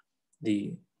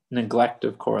the neglect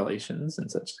of correlations in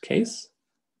such a case.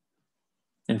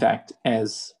 In fact,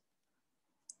 as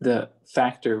the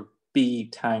factor B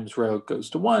times rho goes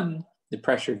to 1, the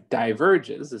pressure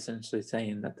diverges, essentially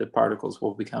saying that the particles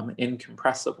will become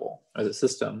incompressible, or the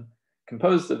system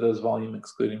composed of those volume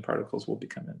excluding particles will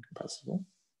become incompressible.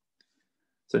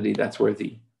 So indeed, that's where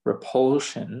the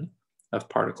repulsion of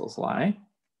particles lie.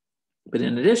 But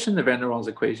in addition, the van der Waals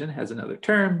equation has another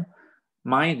term,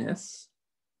 minus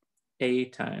A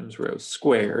times rho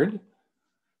squared.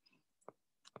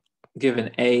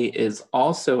 Given A is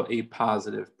also a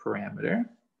positive parameter,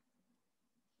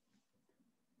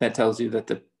 that tells you that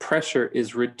the pressure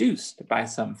is reduced by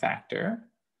some factor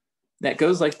that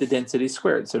goes like the density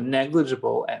squared. So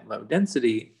negligible at low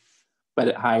density, but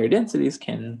at higher densities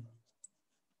can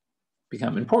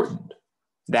become important.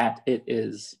 That it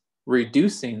is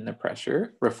reducing the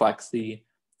pressure reflects the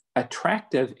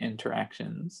attractive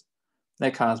interactions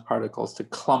that cause particles to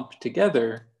clump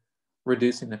together,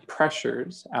 reducing the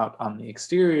pressures out on the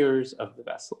exteriors of the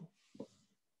vessel.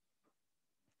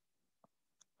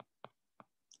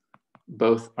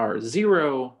 Both are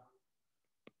 0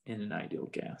 in an ideal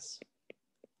gas.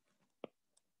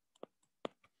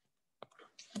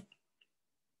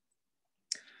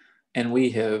 And we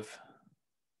have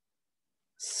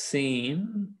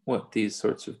seen what these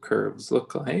sorts of curves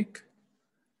look like.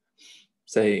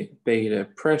 Say beta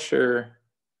pressure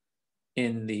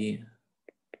in the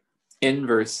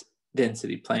inverse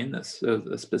density plane, so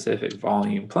the specific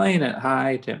volume plane at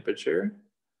high temperature.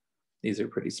 These are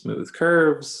pretty smooth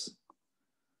curves.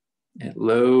 At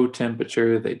low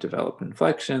temperature, they develop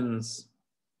inflections.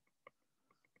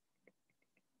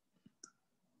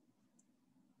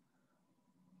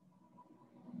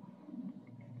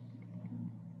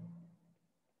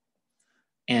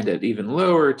 And at even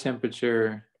lower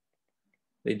temperature,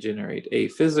 they generate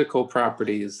aphysical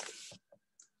properties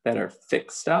that are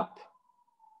fixed up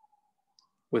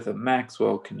with a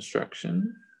Maxwell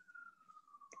construction,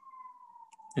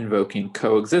 invoking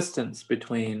coexistence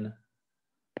between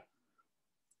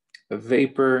a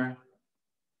vapor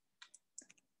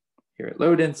here at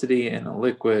low density and a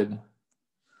liquid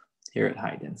here at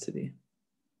high density.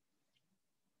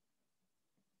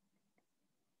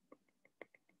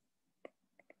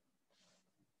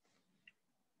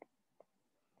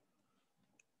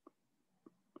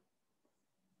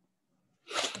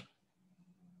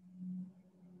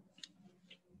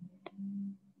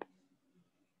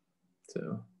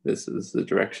 So this is the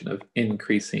direction of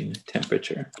increasing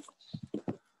temperature.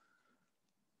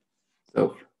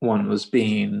 So if one was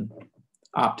being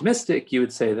optimistic, you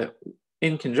would say that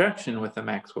in conjunction with the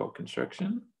Maxwell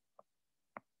construction,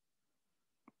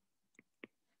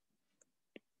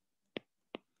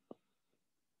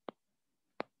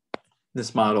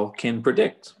 this model can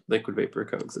predict liquid vapor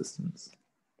coexistence.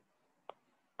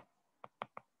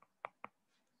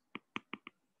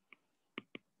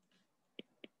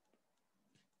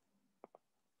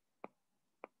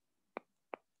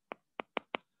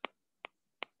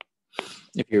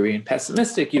 If you're being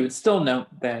pessimistic, you would still note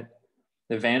that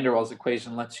the van der Waals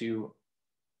equation lets you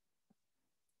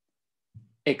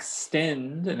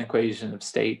extend an equation of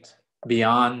state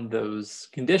beyond those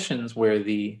conditions where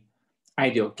the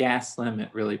ideal gas limit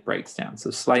really breaks down.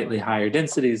 So slightly higher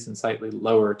densities and slightly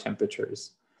lower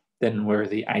temperatures than where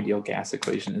the ideal gas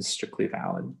equation is strictly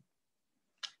valid.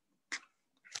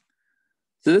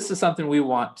 So this is something we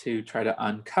want to try to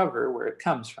uncover where it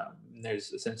comes from. And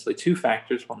there's essentially two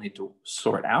factors we'll need to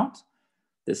sort out.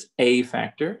 This A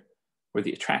factor, where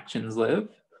the attractions live,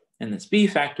 and this B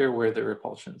factor, where the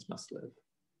repulsions must live.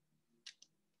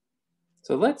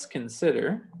 So let's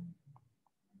consider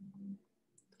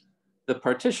the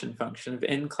partition function of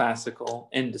n-classical,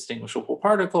 indistinguishable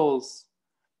particles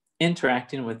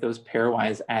interacting with those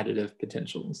pairwise additive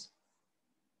potentials.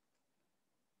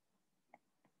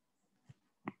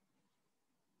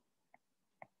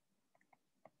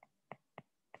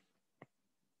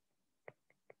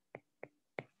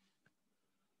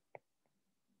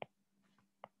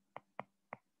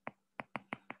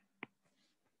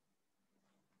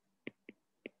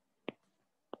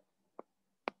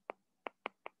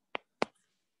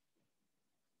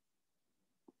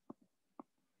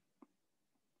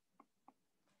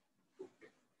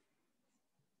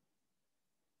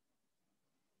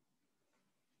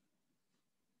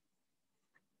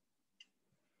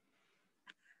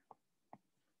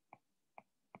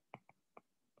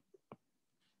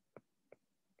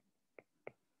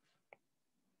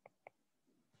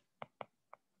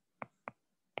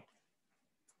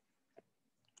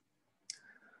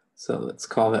 So let's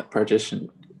call that partition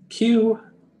Q.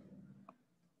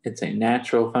 It's a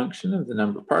natural function of the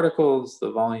number of particles, the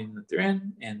volume that they're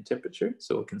in, and temperature.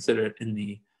 So we'll consider it in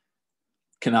the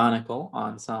canonical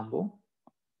ensemble.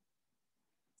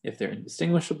 If they're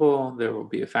indistinguishable, there will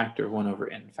be a factor of 1 over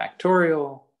n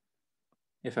factorial.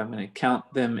 If I'm going to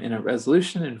count them in a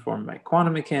resolution informed by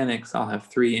quantum mechanics, I'll have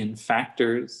 3n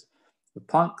factors of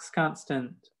Planck's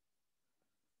constant,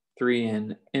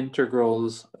 3n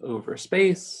integrals over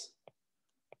space,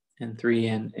 and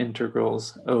 3n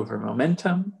integrals over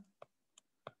momentum.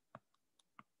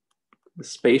 The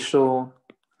spatial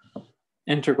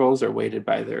integrals are weighted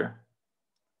by their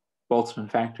Boltzmann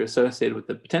factor associated with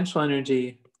the potential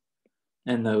energy,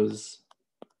 and those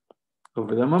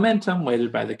over the momentum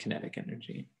weighted by the kinetic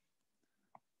energy.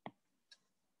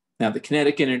 Now the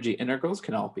kinetic energy integrals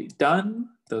can all be done.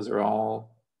 Those are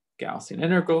all Gaussian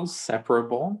integrals,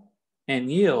 separable,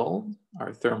 and yield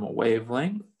our thermal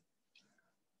wavelength.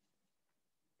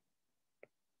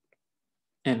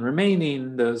 And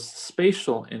remaining those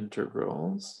spatial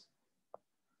integrals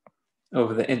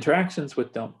over the interactions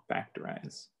which don't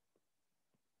factorize.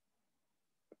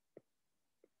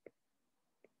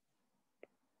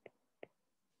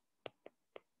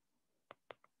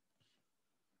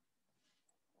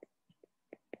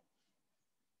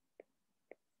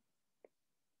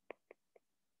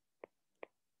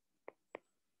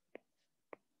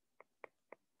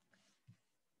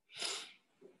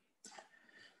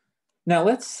 Now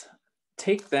let's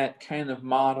take that kind of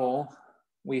model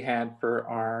we had for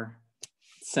our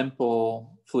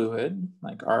simple fluid,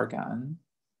 like argon,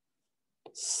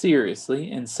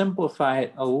 seriously and simplify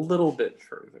it a little bit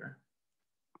further.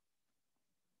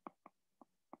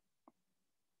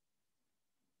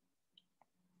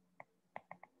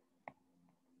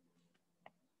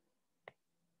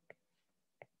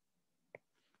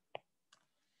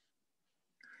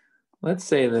 Let's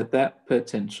say that that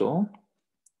potential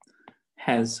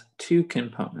has two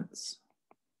components,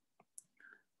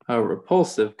 a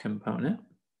repulsive component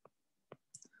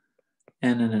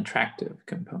and an attractive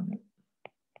component.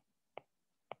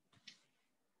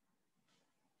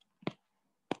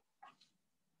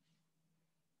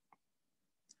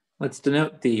 Let's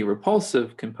denote the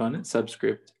repulsive component,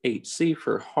 subscript HC,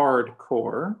 for hard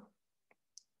core.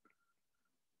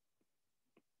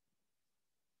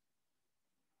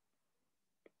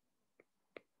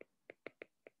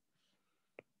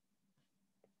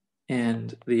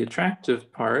 And the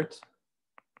attractive part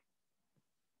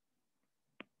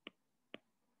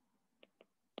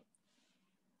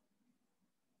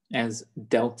as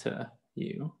delta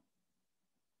U.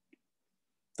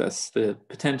 Thus, the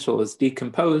potential is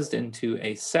decomposed into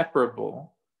a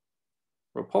separable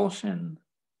repulsion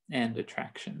and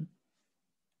attraction.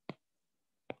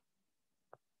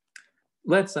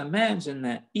 Let's imagine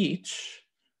that each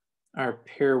are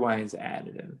pairwise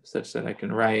additive, such that I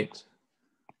can write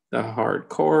the hard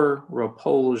core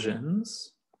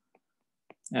repulsions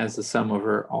as the sum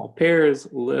over all pairs,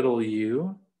 little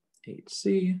u,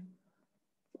 HC,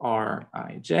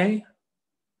 Rij,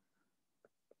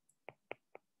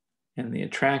 and the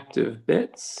attractive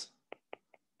bits,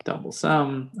 double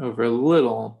sum over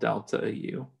little delta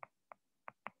U.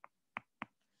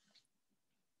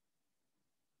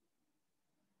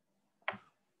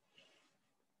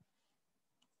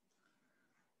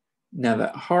 Now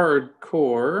that hard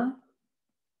core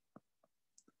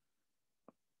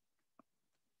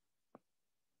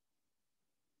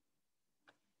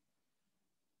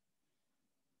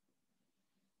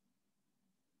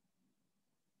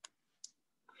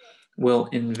will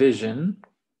envision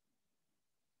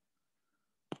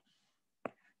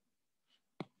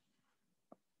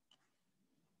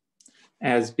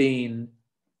as being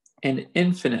an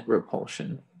infinite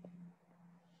repulsion.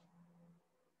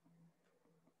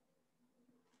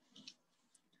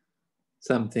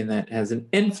 Something that has an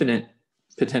infinite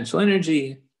potential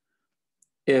energy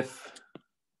if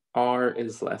R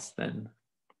is less than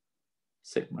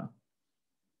sigma.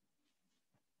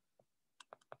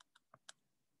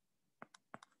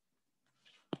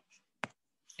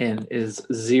 And is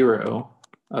 0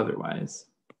 otherwise.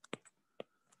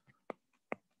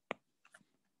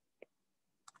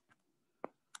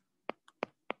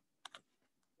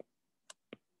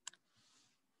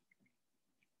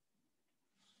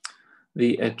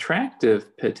 The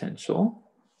attractive potential,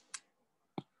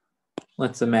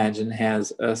 let's imagine,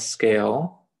 has a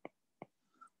scale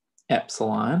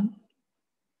epsilon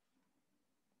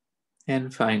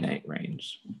and finite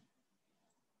range.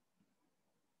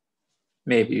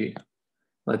 Maybe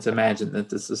let's imagine that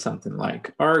this is something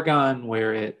like argon,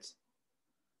 where it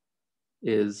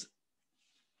is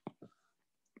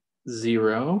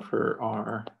 0 for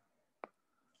R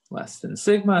less than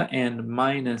sigma and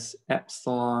minus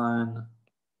epsilon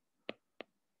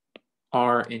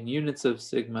R in units of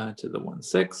sigma to the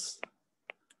 1/6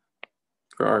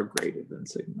 for R greater than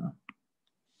sigma.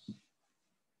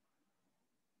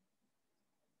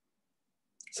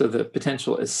 So the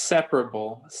potential is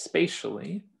separable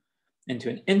spatially into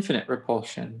an infinite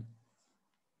repulsion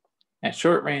at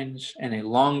short range and a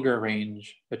longer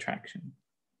range attraction.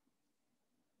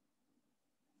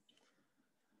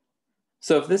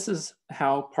 So if this is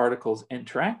how particles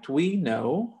interact, we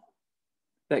know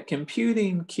that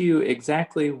computing Q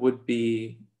exactly would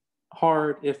be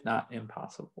hard, if not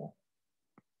impossible.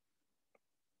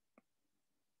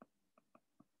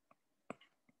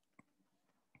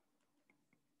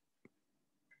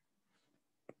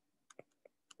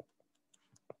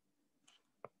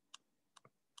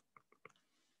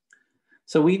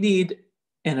 So we need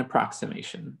an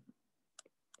approximation.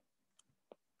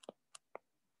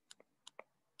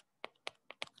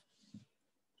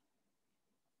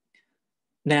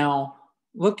 Now,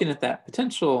 looking at that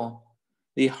potential,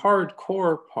 the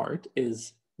hardcore part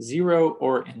is 0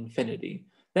 or infinity.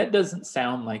 That doesn't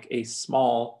sound like a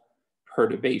small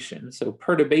perturbation. So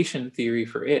perturbation theory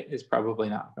for it is probably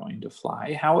not going to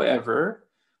fly. However,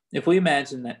 if we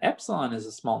imagine that epsilon is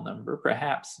a small number,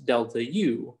 perhaps delta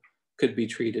U could be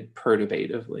treated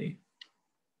perturbatively.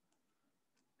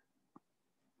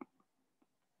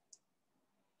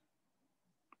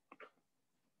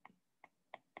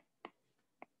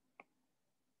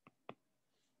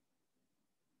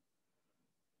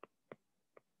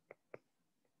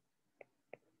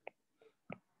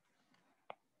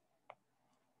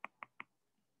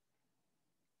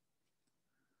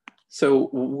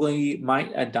 So we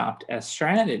might adopt a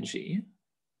strategy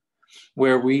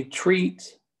where we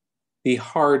treat the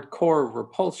hardcore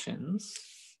repulsions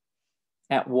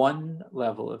at one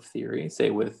level of theory, say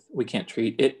we can't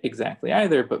treat it exactly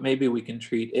either, but maybe we can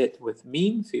treat it with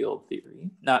mean field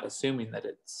theory, not assuming that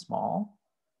it's small.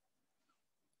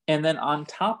 And then on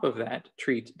top of that,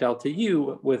 treat delta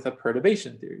U with a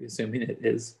perturbation theory, assuming it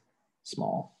is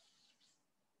small.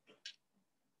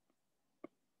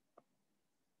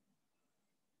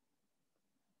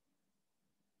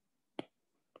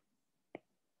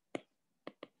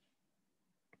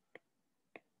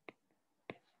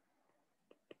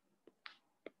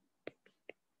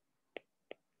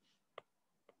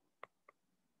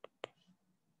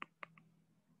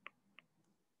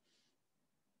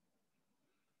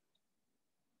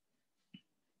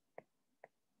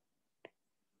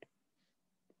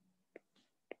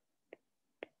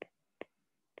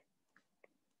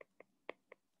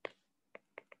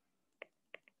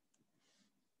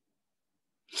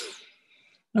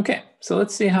 Okay, so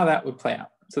let's see how that would play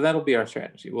out. So that'll be our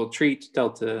strategy. We'll treat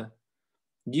delta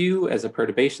U as a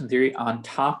perturbation theory on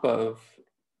top of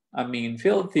a mean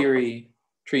field theory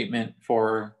treatment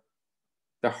for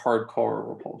the hardcore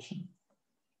repulsion.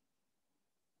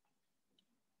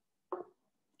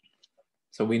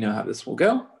 So we know how this will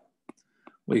go.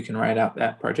 We can write out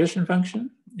that partition function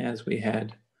as we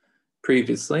had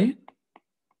previously.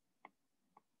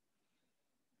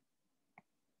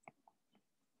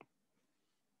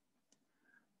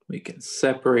 We can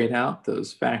separate out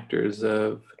those factors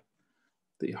of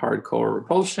the hardcore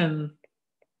repulsion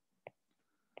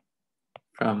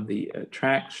from the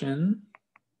attraction.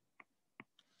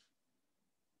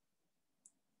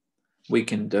 We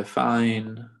can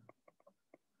define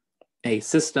a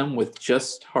system with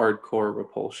just hardcore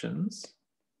repulsions.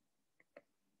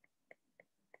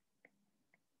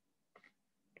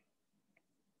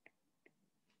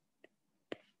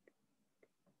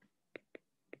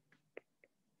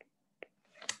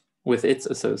 with its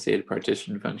associated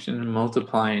partition function and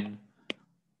multiplying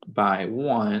by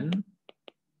 1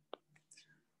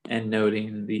 and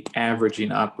noting the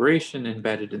averaging operation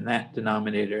embedded in that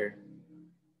denominator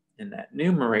and that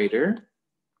numerator,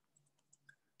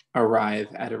 arrive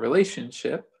at a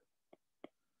relationship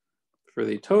for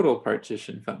the total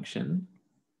partition function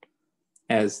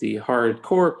as the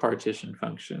hardcore partition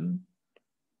function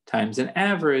times an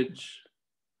average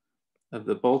of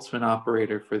the Boltzmann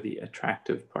operator for the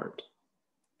attractive part,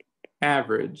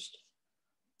 averaged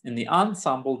in the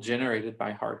ensemble generated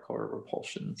by hardcore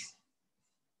repulsions.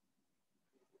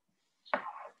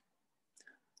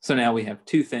 So now we have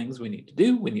two things we need to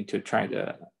do. We need to try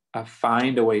to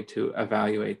find a way to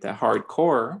evaluate the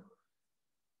hardcore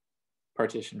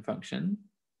partition function.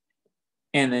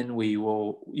 And then we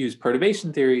will use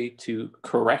perturbation theory to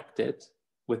correct it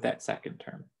with that second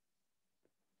term.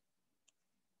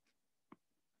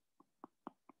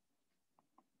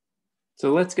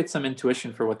 So let's get some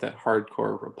intuition for what that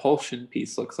hardcore repulsion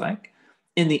piece looks like.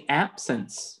 In the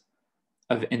absence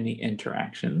of any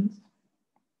interactions,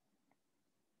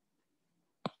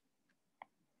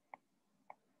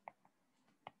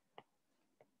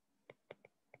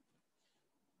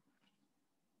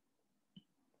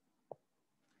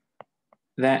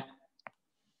 that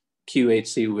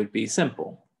QHC would be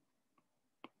simple.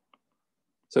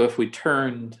 So if we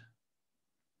turned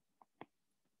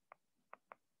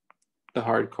the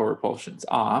hardcore repulsions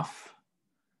off,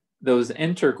 those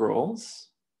integrals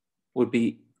would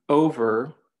be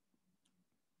over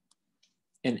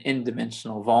an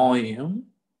n-dimensional volume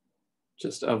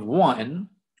just of 1.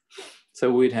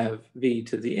 So we'd have v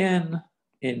to the n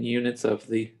in units of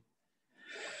the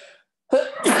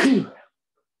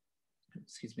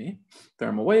excuse me,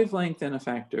 thermal wavelength and a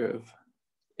factor of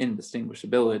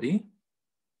indistinguishability.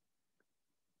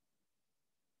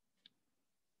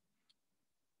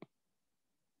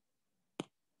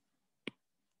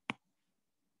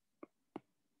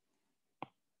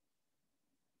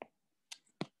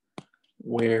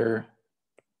 Where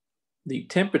the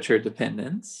temperature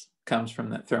dependence comes from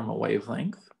that thermal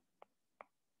wavelength.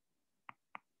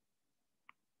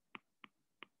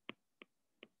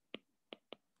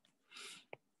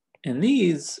 And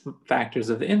these factors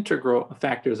of the integral,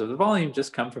 factors of the volume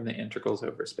just come from the integrals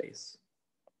over space.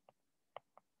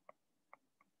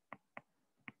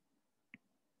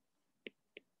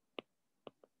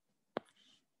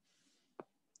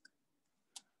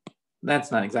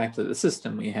 That's not exactly the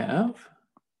system we have,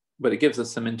 but it gives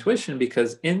us some intuition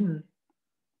because in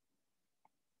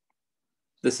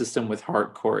the system with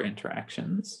hardcore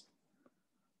interactions,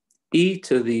 e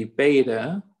to the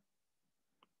beta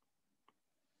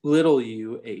little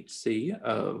u hc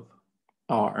of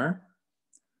r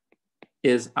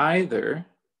is either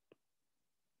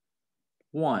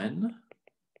 1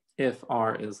 if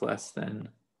r is less than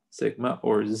sigma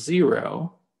or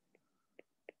 0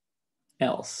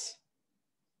 else.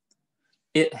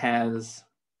 It has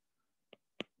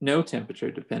no temperature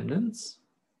dependence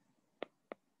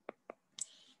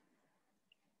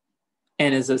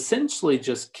and is essentially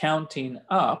just counting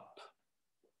up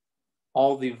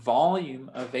all the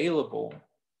volume available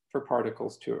for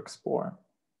particles to explore.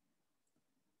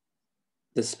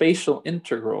 The spatial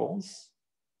integrals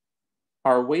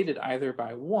are weighted either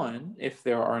by 1 if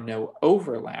there are no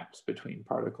overlaps between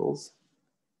particles,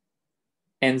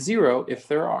 and 0 if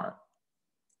there are.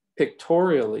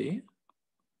 Pictorially,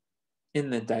 in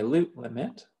the dilute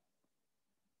limit,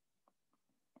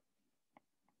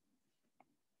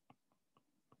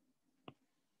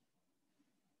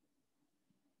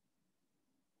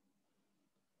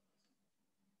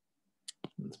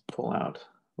 let's pull out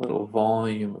a little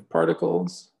volume of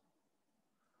particles.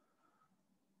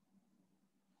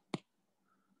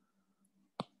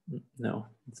 No,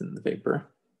 it's in the vapor.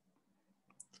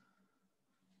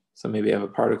 So maybe I have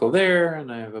a particle there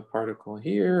and I have a particle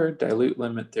here. Dilute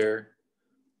limit, they're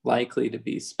likely to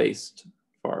be spaced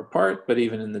far apart, but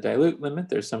even in the dilute limit,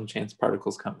 there's some chance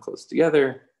particles come close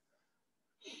together.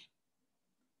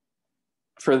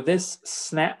 For this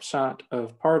snapshot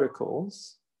of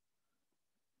particles,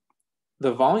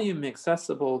 the volume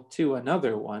accessible to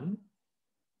another one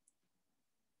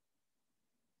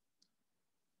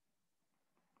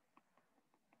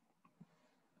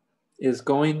is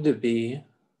going to be,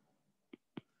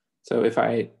 so if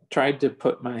I tried to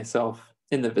put myself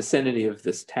in the vicinity of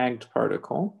this tagged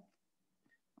particle,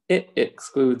 it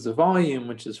excludes a volume,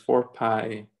 which is 4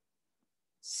 pi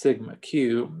sigma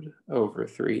cubed over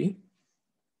 3,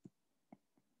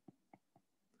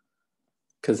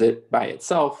 because it by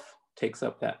itself takes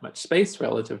up that much space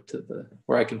relative to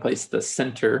where I can place the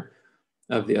center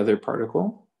of the other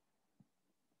particle.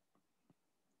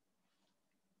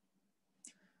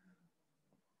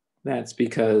 That's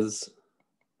because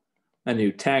a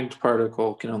new tagged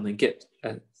particle can only get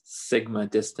a sigma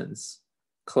distance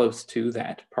close to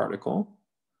that particle.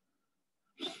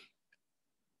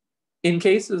 In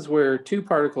cases where two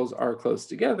particles are close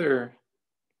together,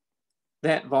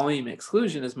 that volume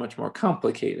exclusion is much more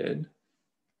complicated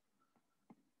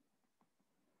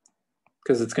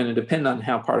because it's going to depend on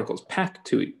how particles pack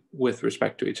with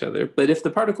respect to each other. But if the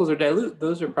particles are dilute,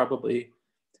 those are probably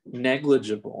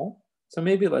negligible. So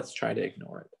maybe let's try to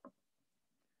ignore it.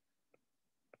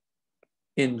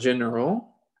 In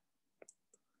general,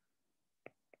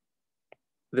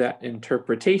 that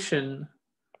interpretation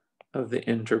of the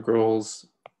integrals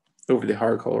over the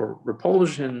hardcore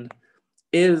repulsion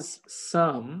is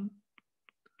some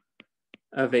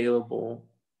available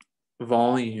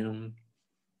volume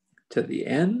to the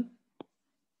n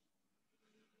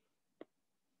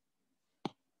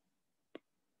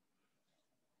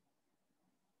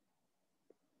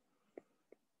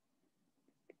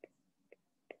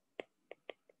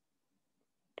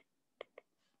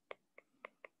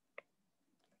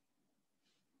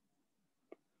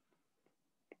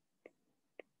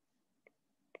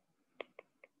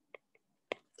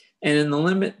and in the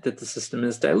limit that the system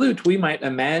is dilute, we might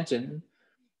imagine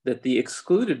that the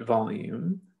excluded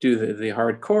volume due to the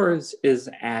hard cores is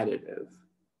additive.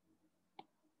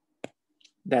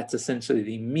 That's essentially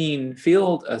the mean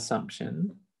field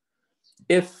assumption.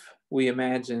 If we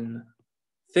imagine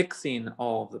fixing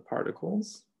all of the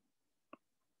particles,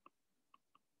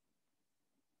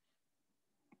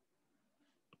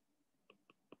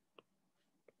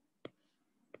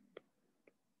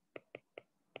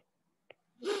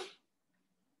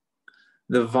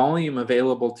 the volume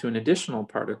available to an additional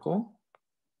particle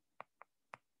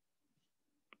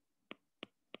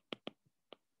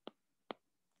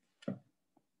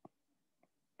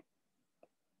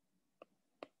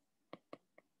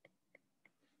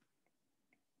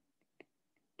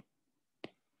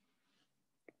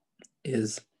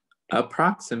is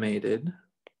approximated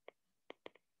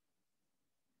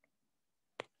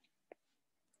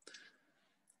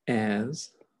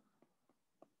as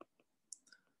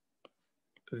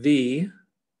V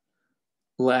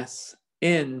less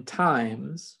n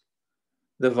times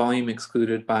the volume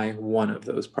excluded by one of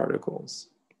those particles.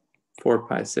 4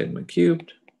 pi sigma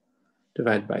cubed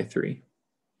divided by 3.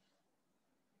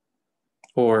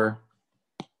 Or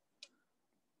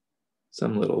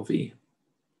some little v.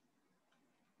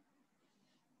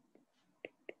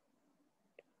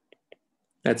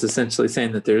 That's essentially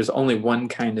saying that there's only one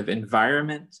kind of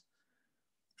environment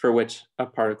for which a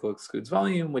particle excludes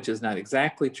volume, which is not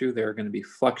exactly true. There are going to be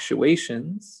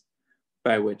fluctuations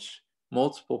by which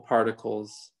multiple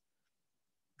particles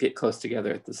get close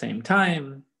together at the same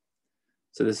time.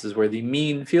 So this is where the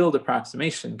mean field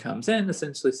approximation comes in,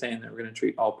 essentially saying that we're going to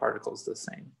treat all particles the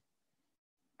same.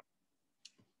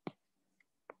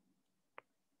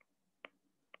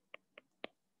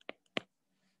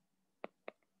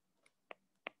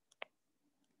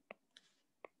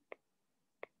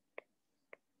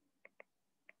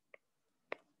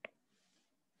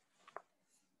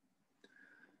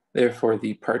 Therefore,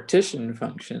 the partition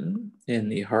function in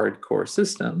the hardcore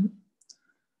system,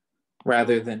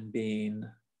 rather than being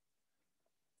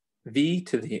v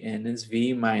to the n, is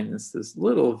v minus this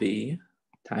little v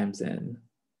times n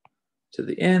to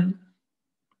the n,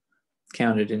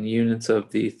 counted in units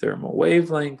of the thermal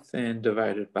wavelength and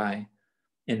divided by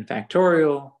n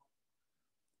factorial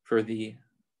for the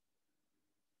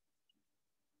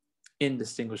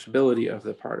indistinguishability of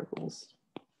the particles.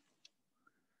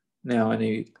 Now, in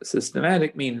a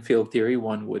systematic mean field theory,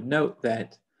 one would note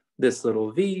that this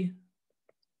little v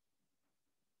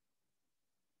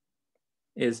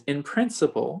is in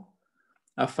principle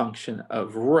a function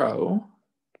of rho,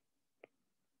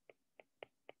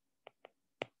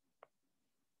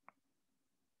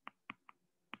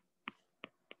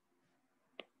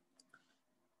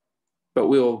 but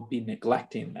we will be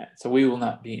neglecting that. So we will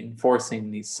not be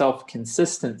enforcing the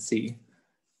self-consistency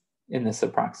in this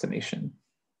approximation,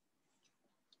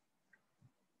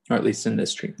 or at least in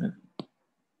this treatment.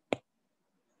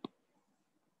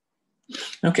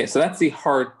 Okay, so that's the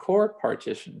hardcore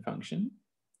partition function.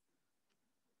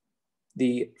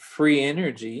 The free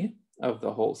energy of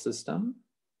the whole system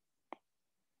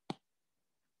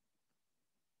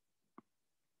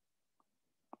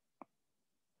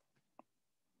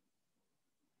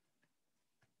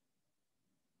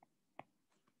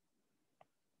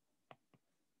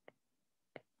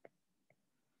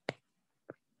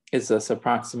is thus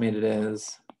approximated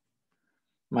as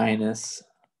minus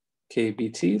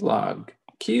kBT log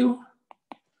Q,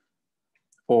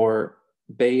 or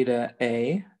beta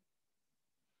A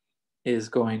is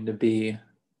going to be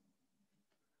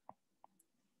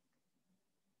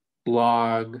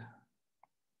log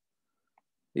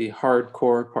the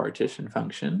hardcore partition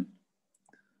function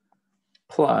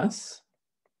plus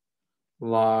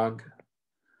log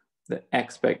the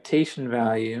expectation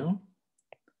value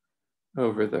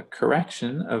over the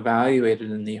correction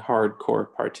evaluated in the hardcore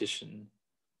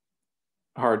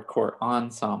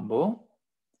ensemble,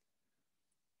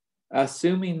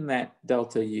 assuming that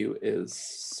delta U is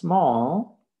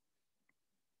small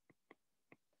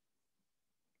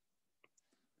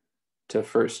to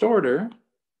first order,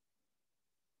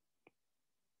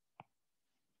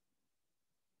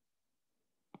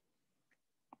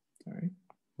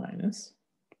 minus,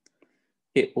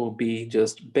 it will be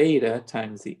just beta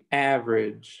times the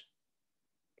average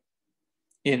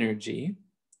energy,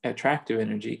 attractive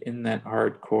energy in that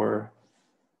hardcore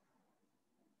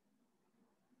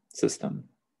system.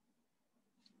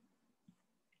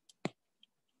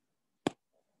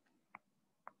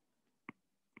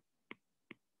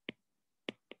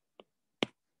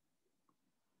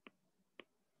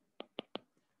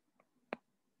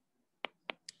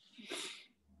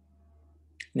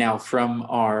 Now, from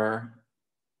our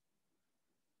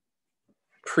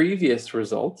previous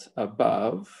result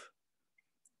above,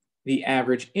 the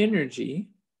average energy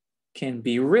can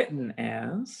be written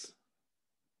as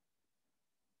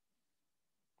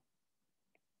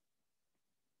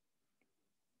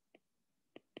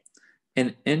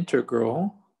an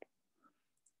integral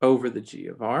over the G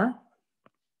of R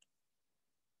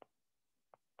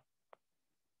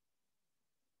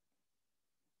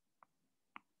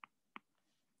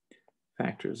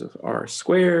factors of R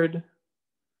squared.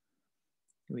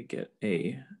 We get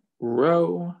a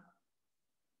rho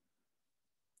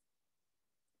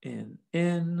in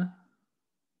N,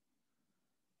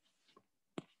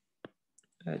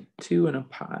 a 2 and a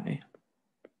pi.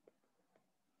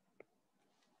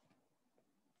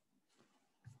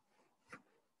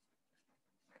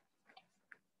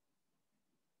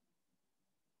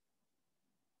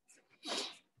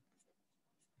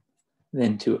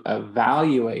 Then to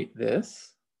evaluate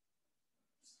this,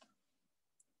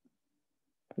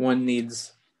 one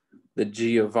needs the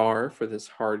G of R for this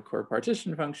hardcore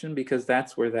partition function because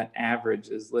that's where that average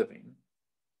is living.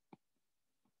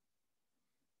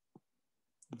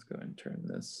 Let's go ahead and turn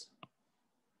this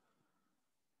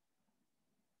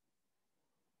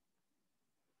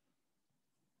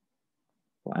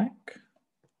black.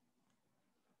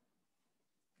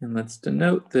 And let's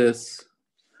denote this,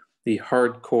 the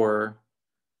hardcore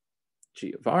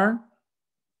G of R.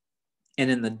 And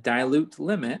in the dilute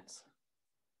limit,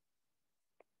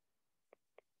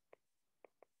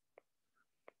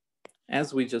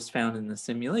 as we just found in the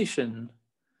simulation,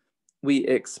 we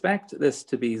expect this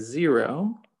to be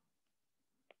 0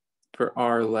 for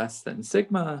R less than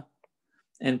sigma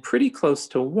and pretty close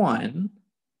to 1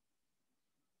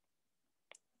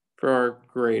 for R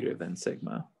greater than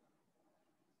sigma.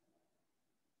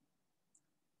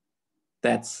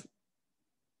 That's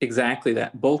exactly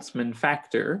that Boltzmann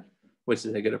factor, which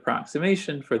is a good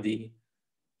approximation for the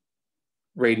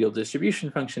radial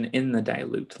distribution function in the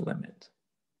dilute limit.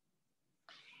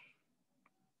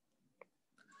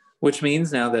 Which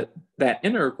means now that that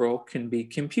integral can be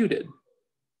computed.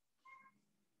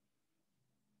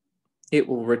 It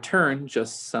will return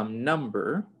just some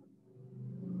number.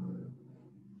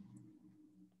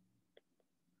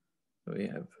 So we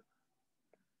have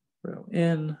rho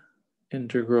n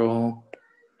integral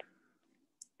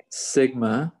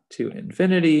sigma to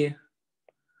infinity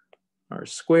R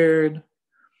squared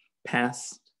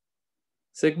past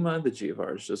sigma. The G of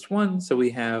R is just 1, so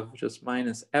we have just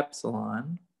minus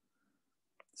epsilon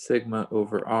sigma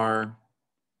over R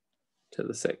to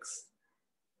the 6th.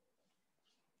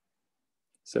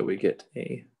 So we get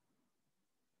a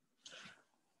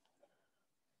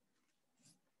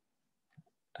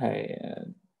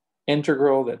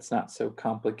integral that's not so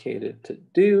complicated to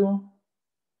do.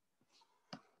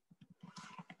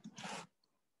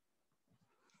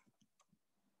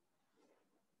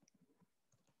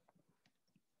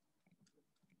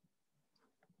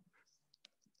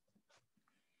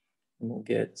 And we'll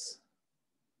get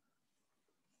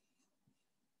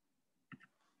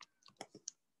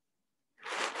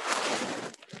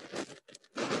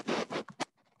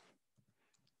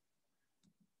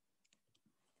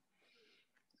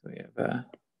we have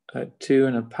a 2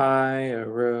 and a pi, a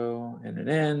rho and an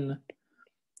n,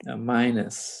 a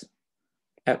minus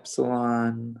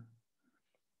epsilon,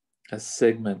 a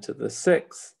sigma to the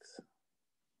 6th,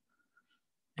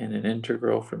 and an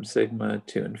integral from sigma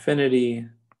to infinity,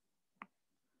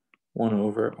 1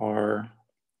 over R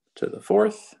to the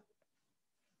 4th.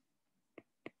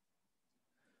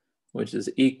 which is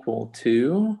equal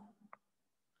to,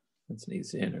 that's an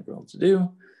easy integral to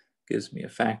do, gives me a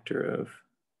factor of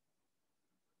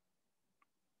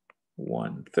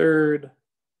 1/3.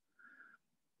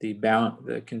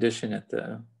 The condition at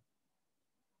the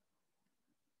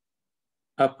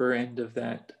upper end of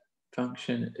that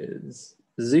function is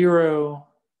 0,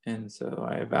 and so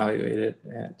I evaluate it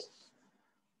at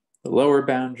the lower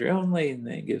boundary only, and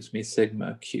then it gives me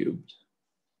sigma cubed.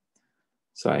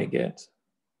 So I get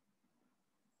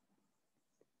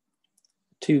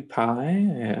 2 pi,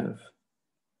 I have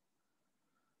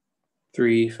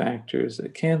 3 factors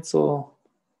that cancel,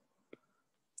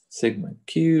 sigma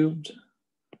cubed,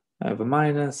 I have a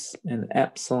minus, an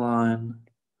epsilon,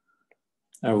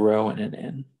 a rho, and an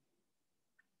n.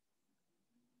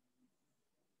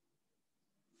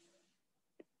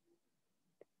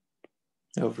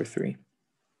 Over 3.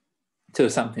 So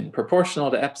something proportional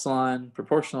to epsilon,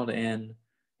 proportional to n,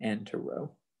 and to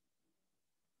rho.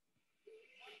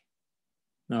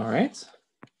 All right.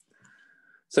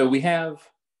 So we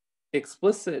have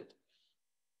explicit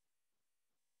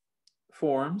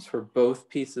forms for both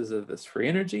pieces of this free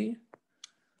energy.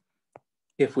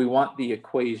 If we want the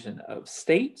equation of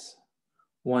state,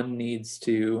 one needs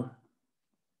to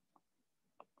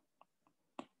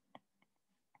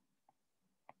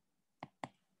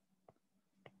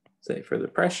say for the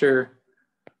pressure,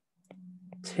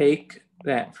 take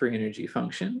that free energy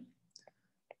function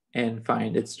and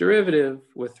find its derivative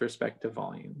with respect to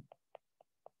volume.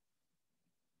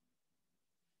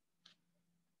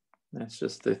 That's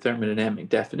just the thermodynamic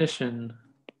definition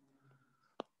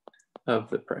of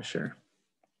the pressure.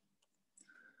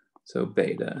 So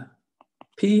beta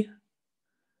P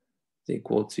is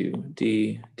equal to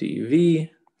d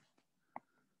dV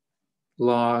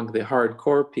log, the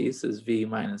hardcore piece is V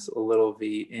minus a little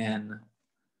v n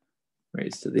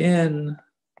raised to the n,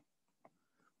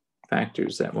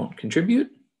 factors that won't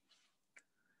contribute,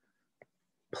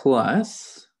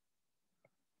 plus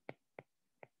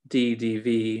d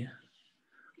dV.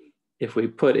 If we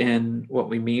put in what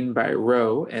we mean by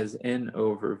rho as n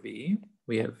over v,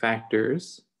 we have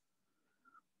factors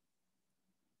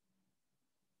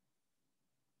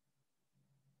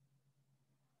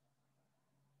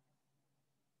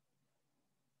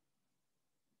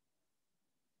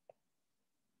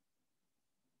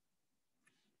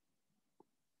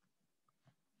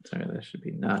sorry, that should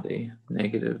be not a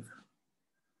negative.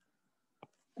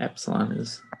 Epsilon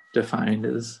is defined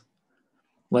as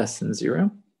less than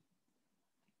 0.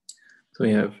 So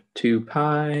we have 2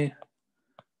 pi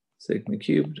sigma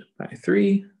cubed by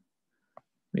 3.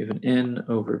 We have an n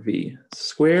over v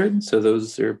squared. So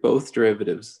those are both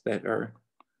derivatives that are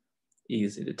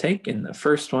easy to take. In the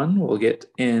first one, we'll get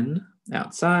n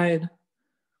outside.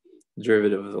 The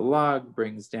derivative of the log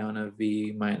brings down a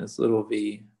v minus little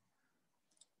v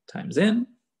times n.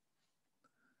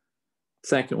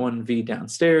 Second one, v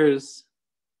downstairs.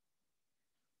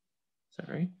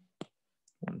 Sorry,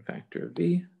 1 factor of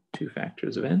v, 2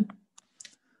 factors of n.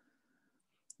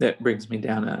 That brings me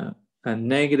down a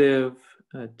negative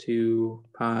 2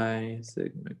 pi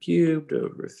sigma cubed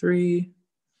over 3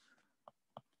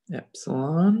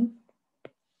 epsilon.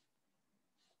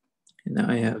 And now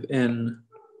I have n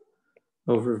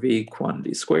over v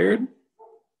quantity squared.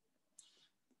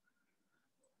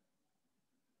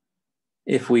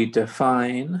 If we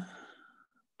define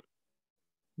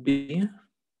B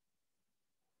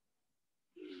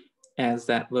as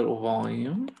that little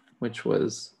volume, which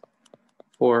was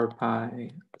 4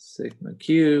 pi sigma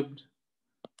cubed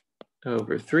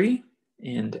over 3,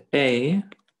 and A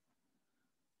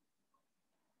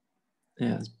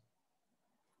as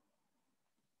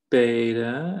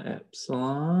beta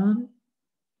epsilon.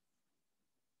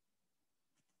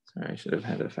 Sorry, I should have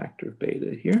had a factor of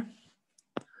beta here.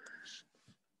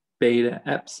 Beta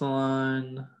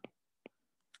epsilon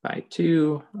by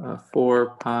 2, 4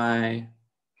 pi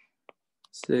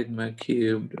sigma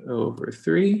cubed over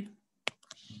 3.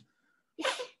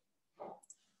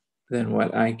 Then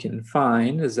what I can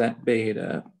find is that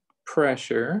beta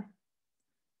pressure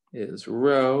is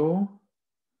rho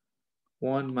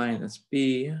 1 minus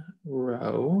B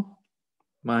rho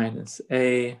minus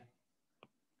A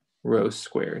rho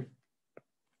squared.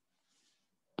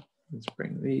 Let's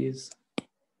bring these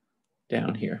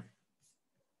down here.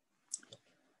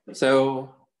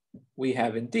 So we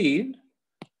have indeed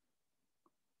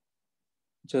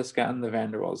just gotten the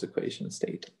van der Waals equation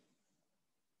state,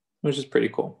 which is pretty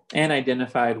cool, and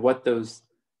identified what those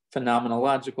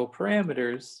phenomenological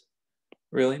parameters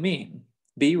really mean.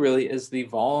 B really is the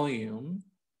volume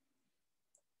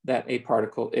that a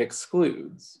particle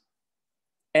excludes.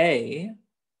 A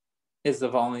is the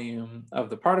volume of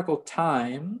the particle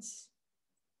times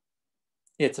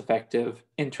its effective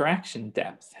interaction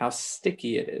depth, how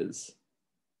sticky it is.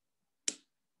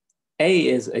 A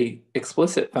is an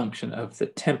explicit function of the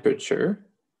temperature.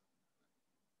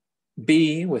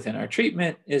 B, within our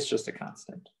treatment, is just a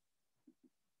constant.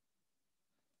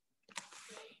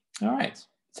 All right,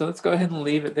 so let's go ahead and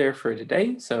leave it there for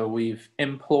today. So we've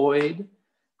employed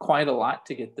quite a lot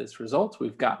to get this result.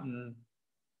 We've come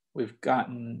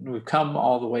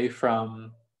all the way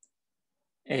from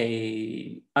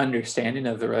a understanding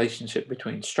of the relationship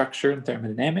between structure and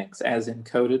thermodynamics as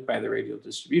encoded by the radial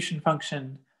distribution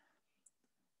function.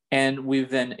 And we've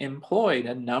then employed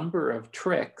a number of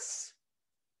tricks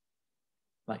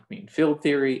like mean field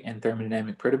theory and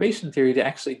thermodynamic perturbation theory to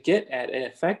actually get at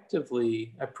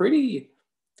effectively a pretty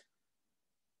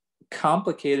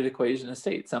complicated equation of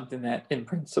state, something that in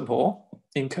principle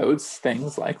encodes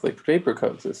things like liquid vapor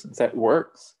coexistence that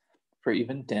works for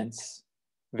even dense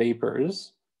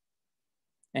vapors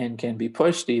and can be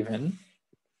pushed even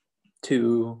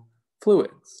to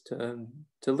fluids, to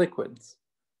liquids.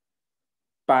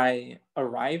 By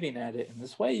arriving at it in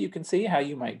this way, you can see how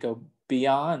you might go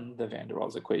beyond the van der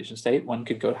Waals equation state. One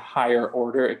could go to higher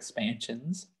order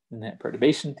expansions in that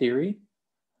perturbation theory.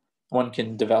 One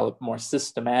can develop more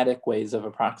systematic ways of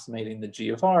approximating the G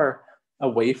of R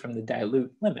away from the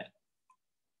dilute limit,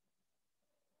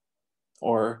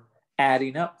 or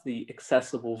adding up the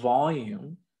accessible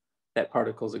volume that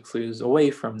particles exclude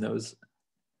away from those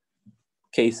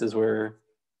cases where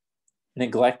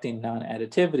neglecting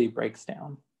non-additivity breaks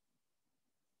down.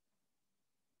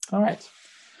 All right,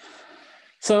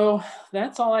 so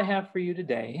that's all I have for you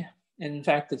today. In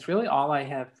fact, it's really all I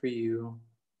have for you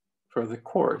for the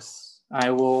course. I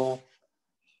will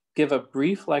give a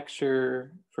brief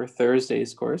lecture for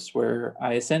Thursday's course where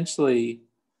I essentially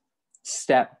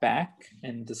step back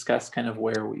and discuss kind of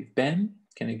where we've been,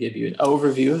 kind of give you an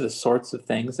overview of the sorts of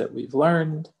things that we've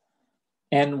learned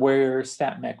and where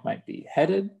StatMech might be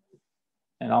headed,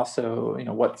 and also,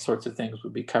 what sorts of things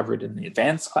would be covered in the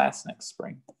advanced class next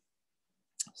spring.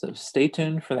 So stay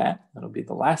tuned for that. That'll be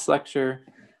the last lecture.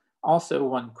 Also,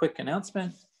 one quick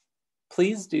announcement.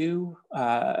 Please do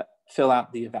fill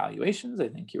out the evaluations. I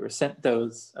think you were sent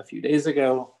those a few days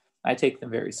ago. I take them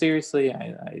very seriously.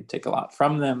 I take a lot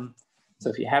from them.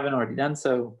 So if you haven't already done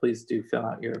so, please do fill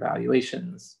out your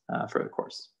evaluations for the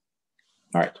course.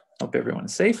 All right, hope everyone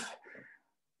is safe,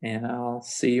 and I'll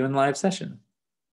see you in the live session.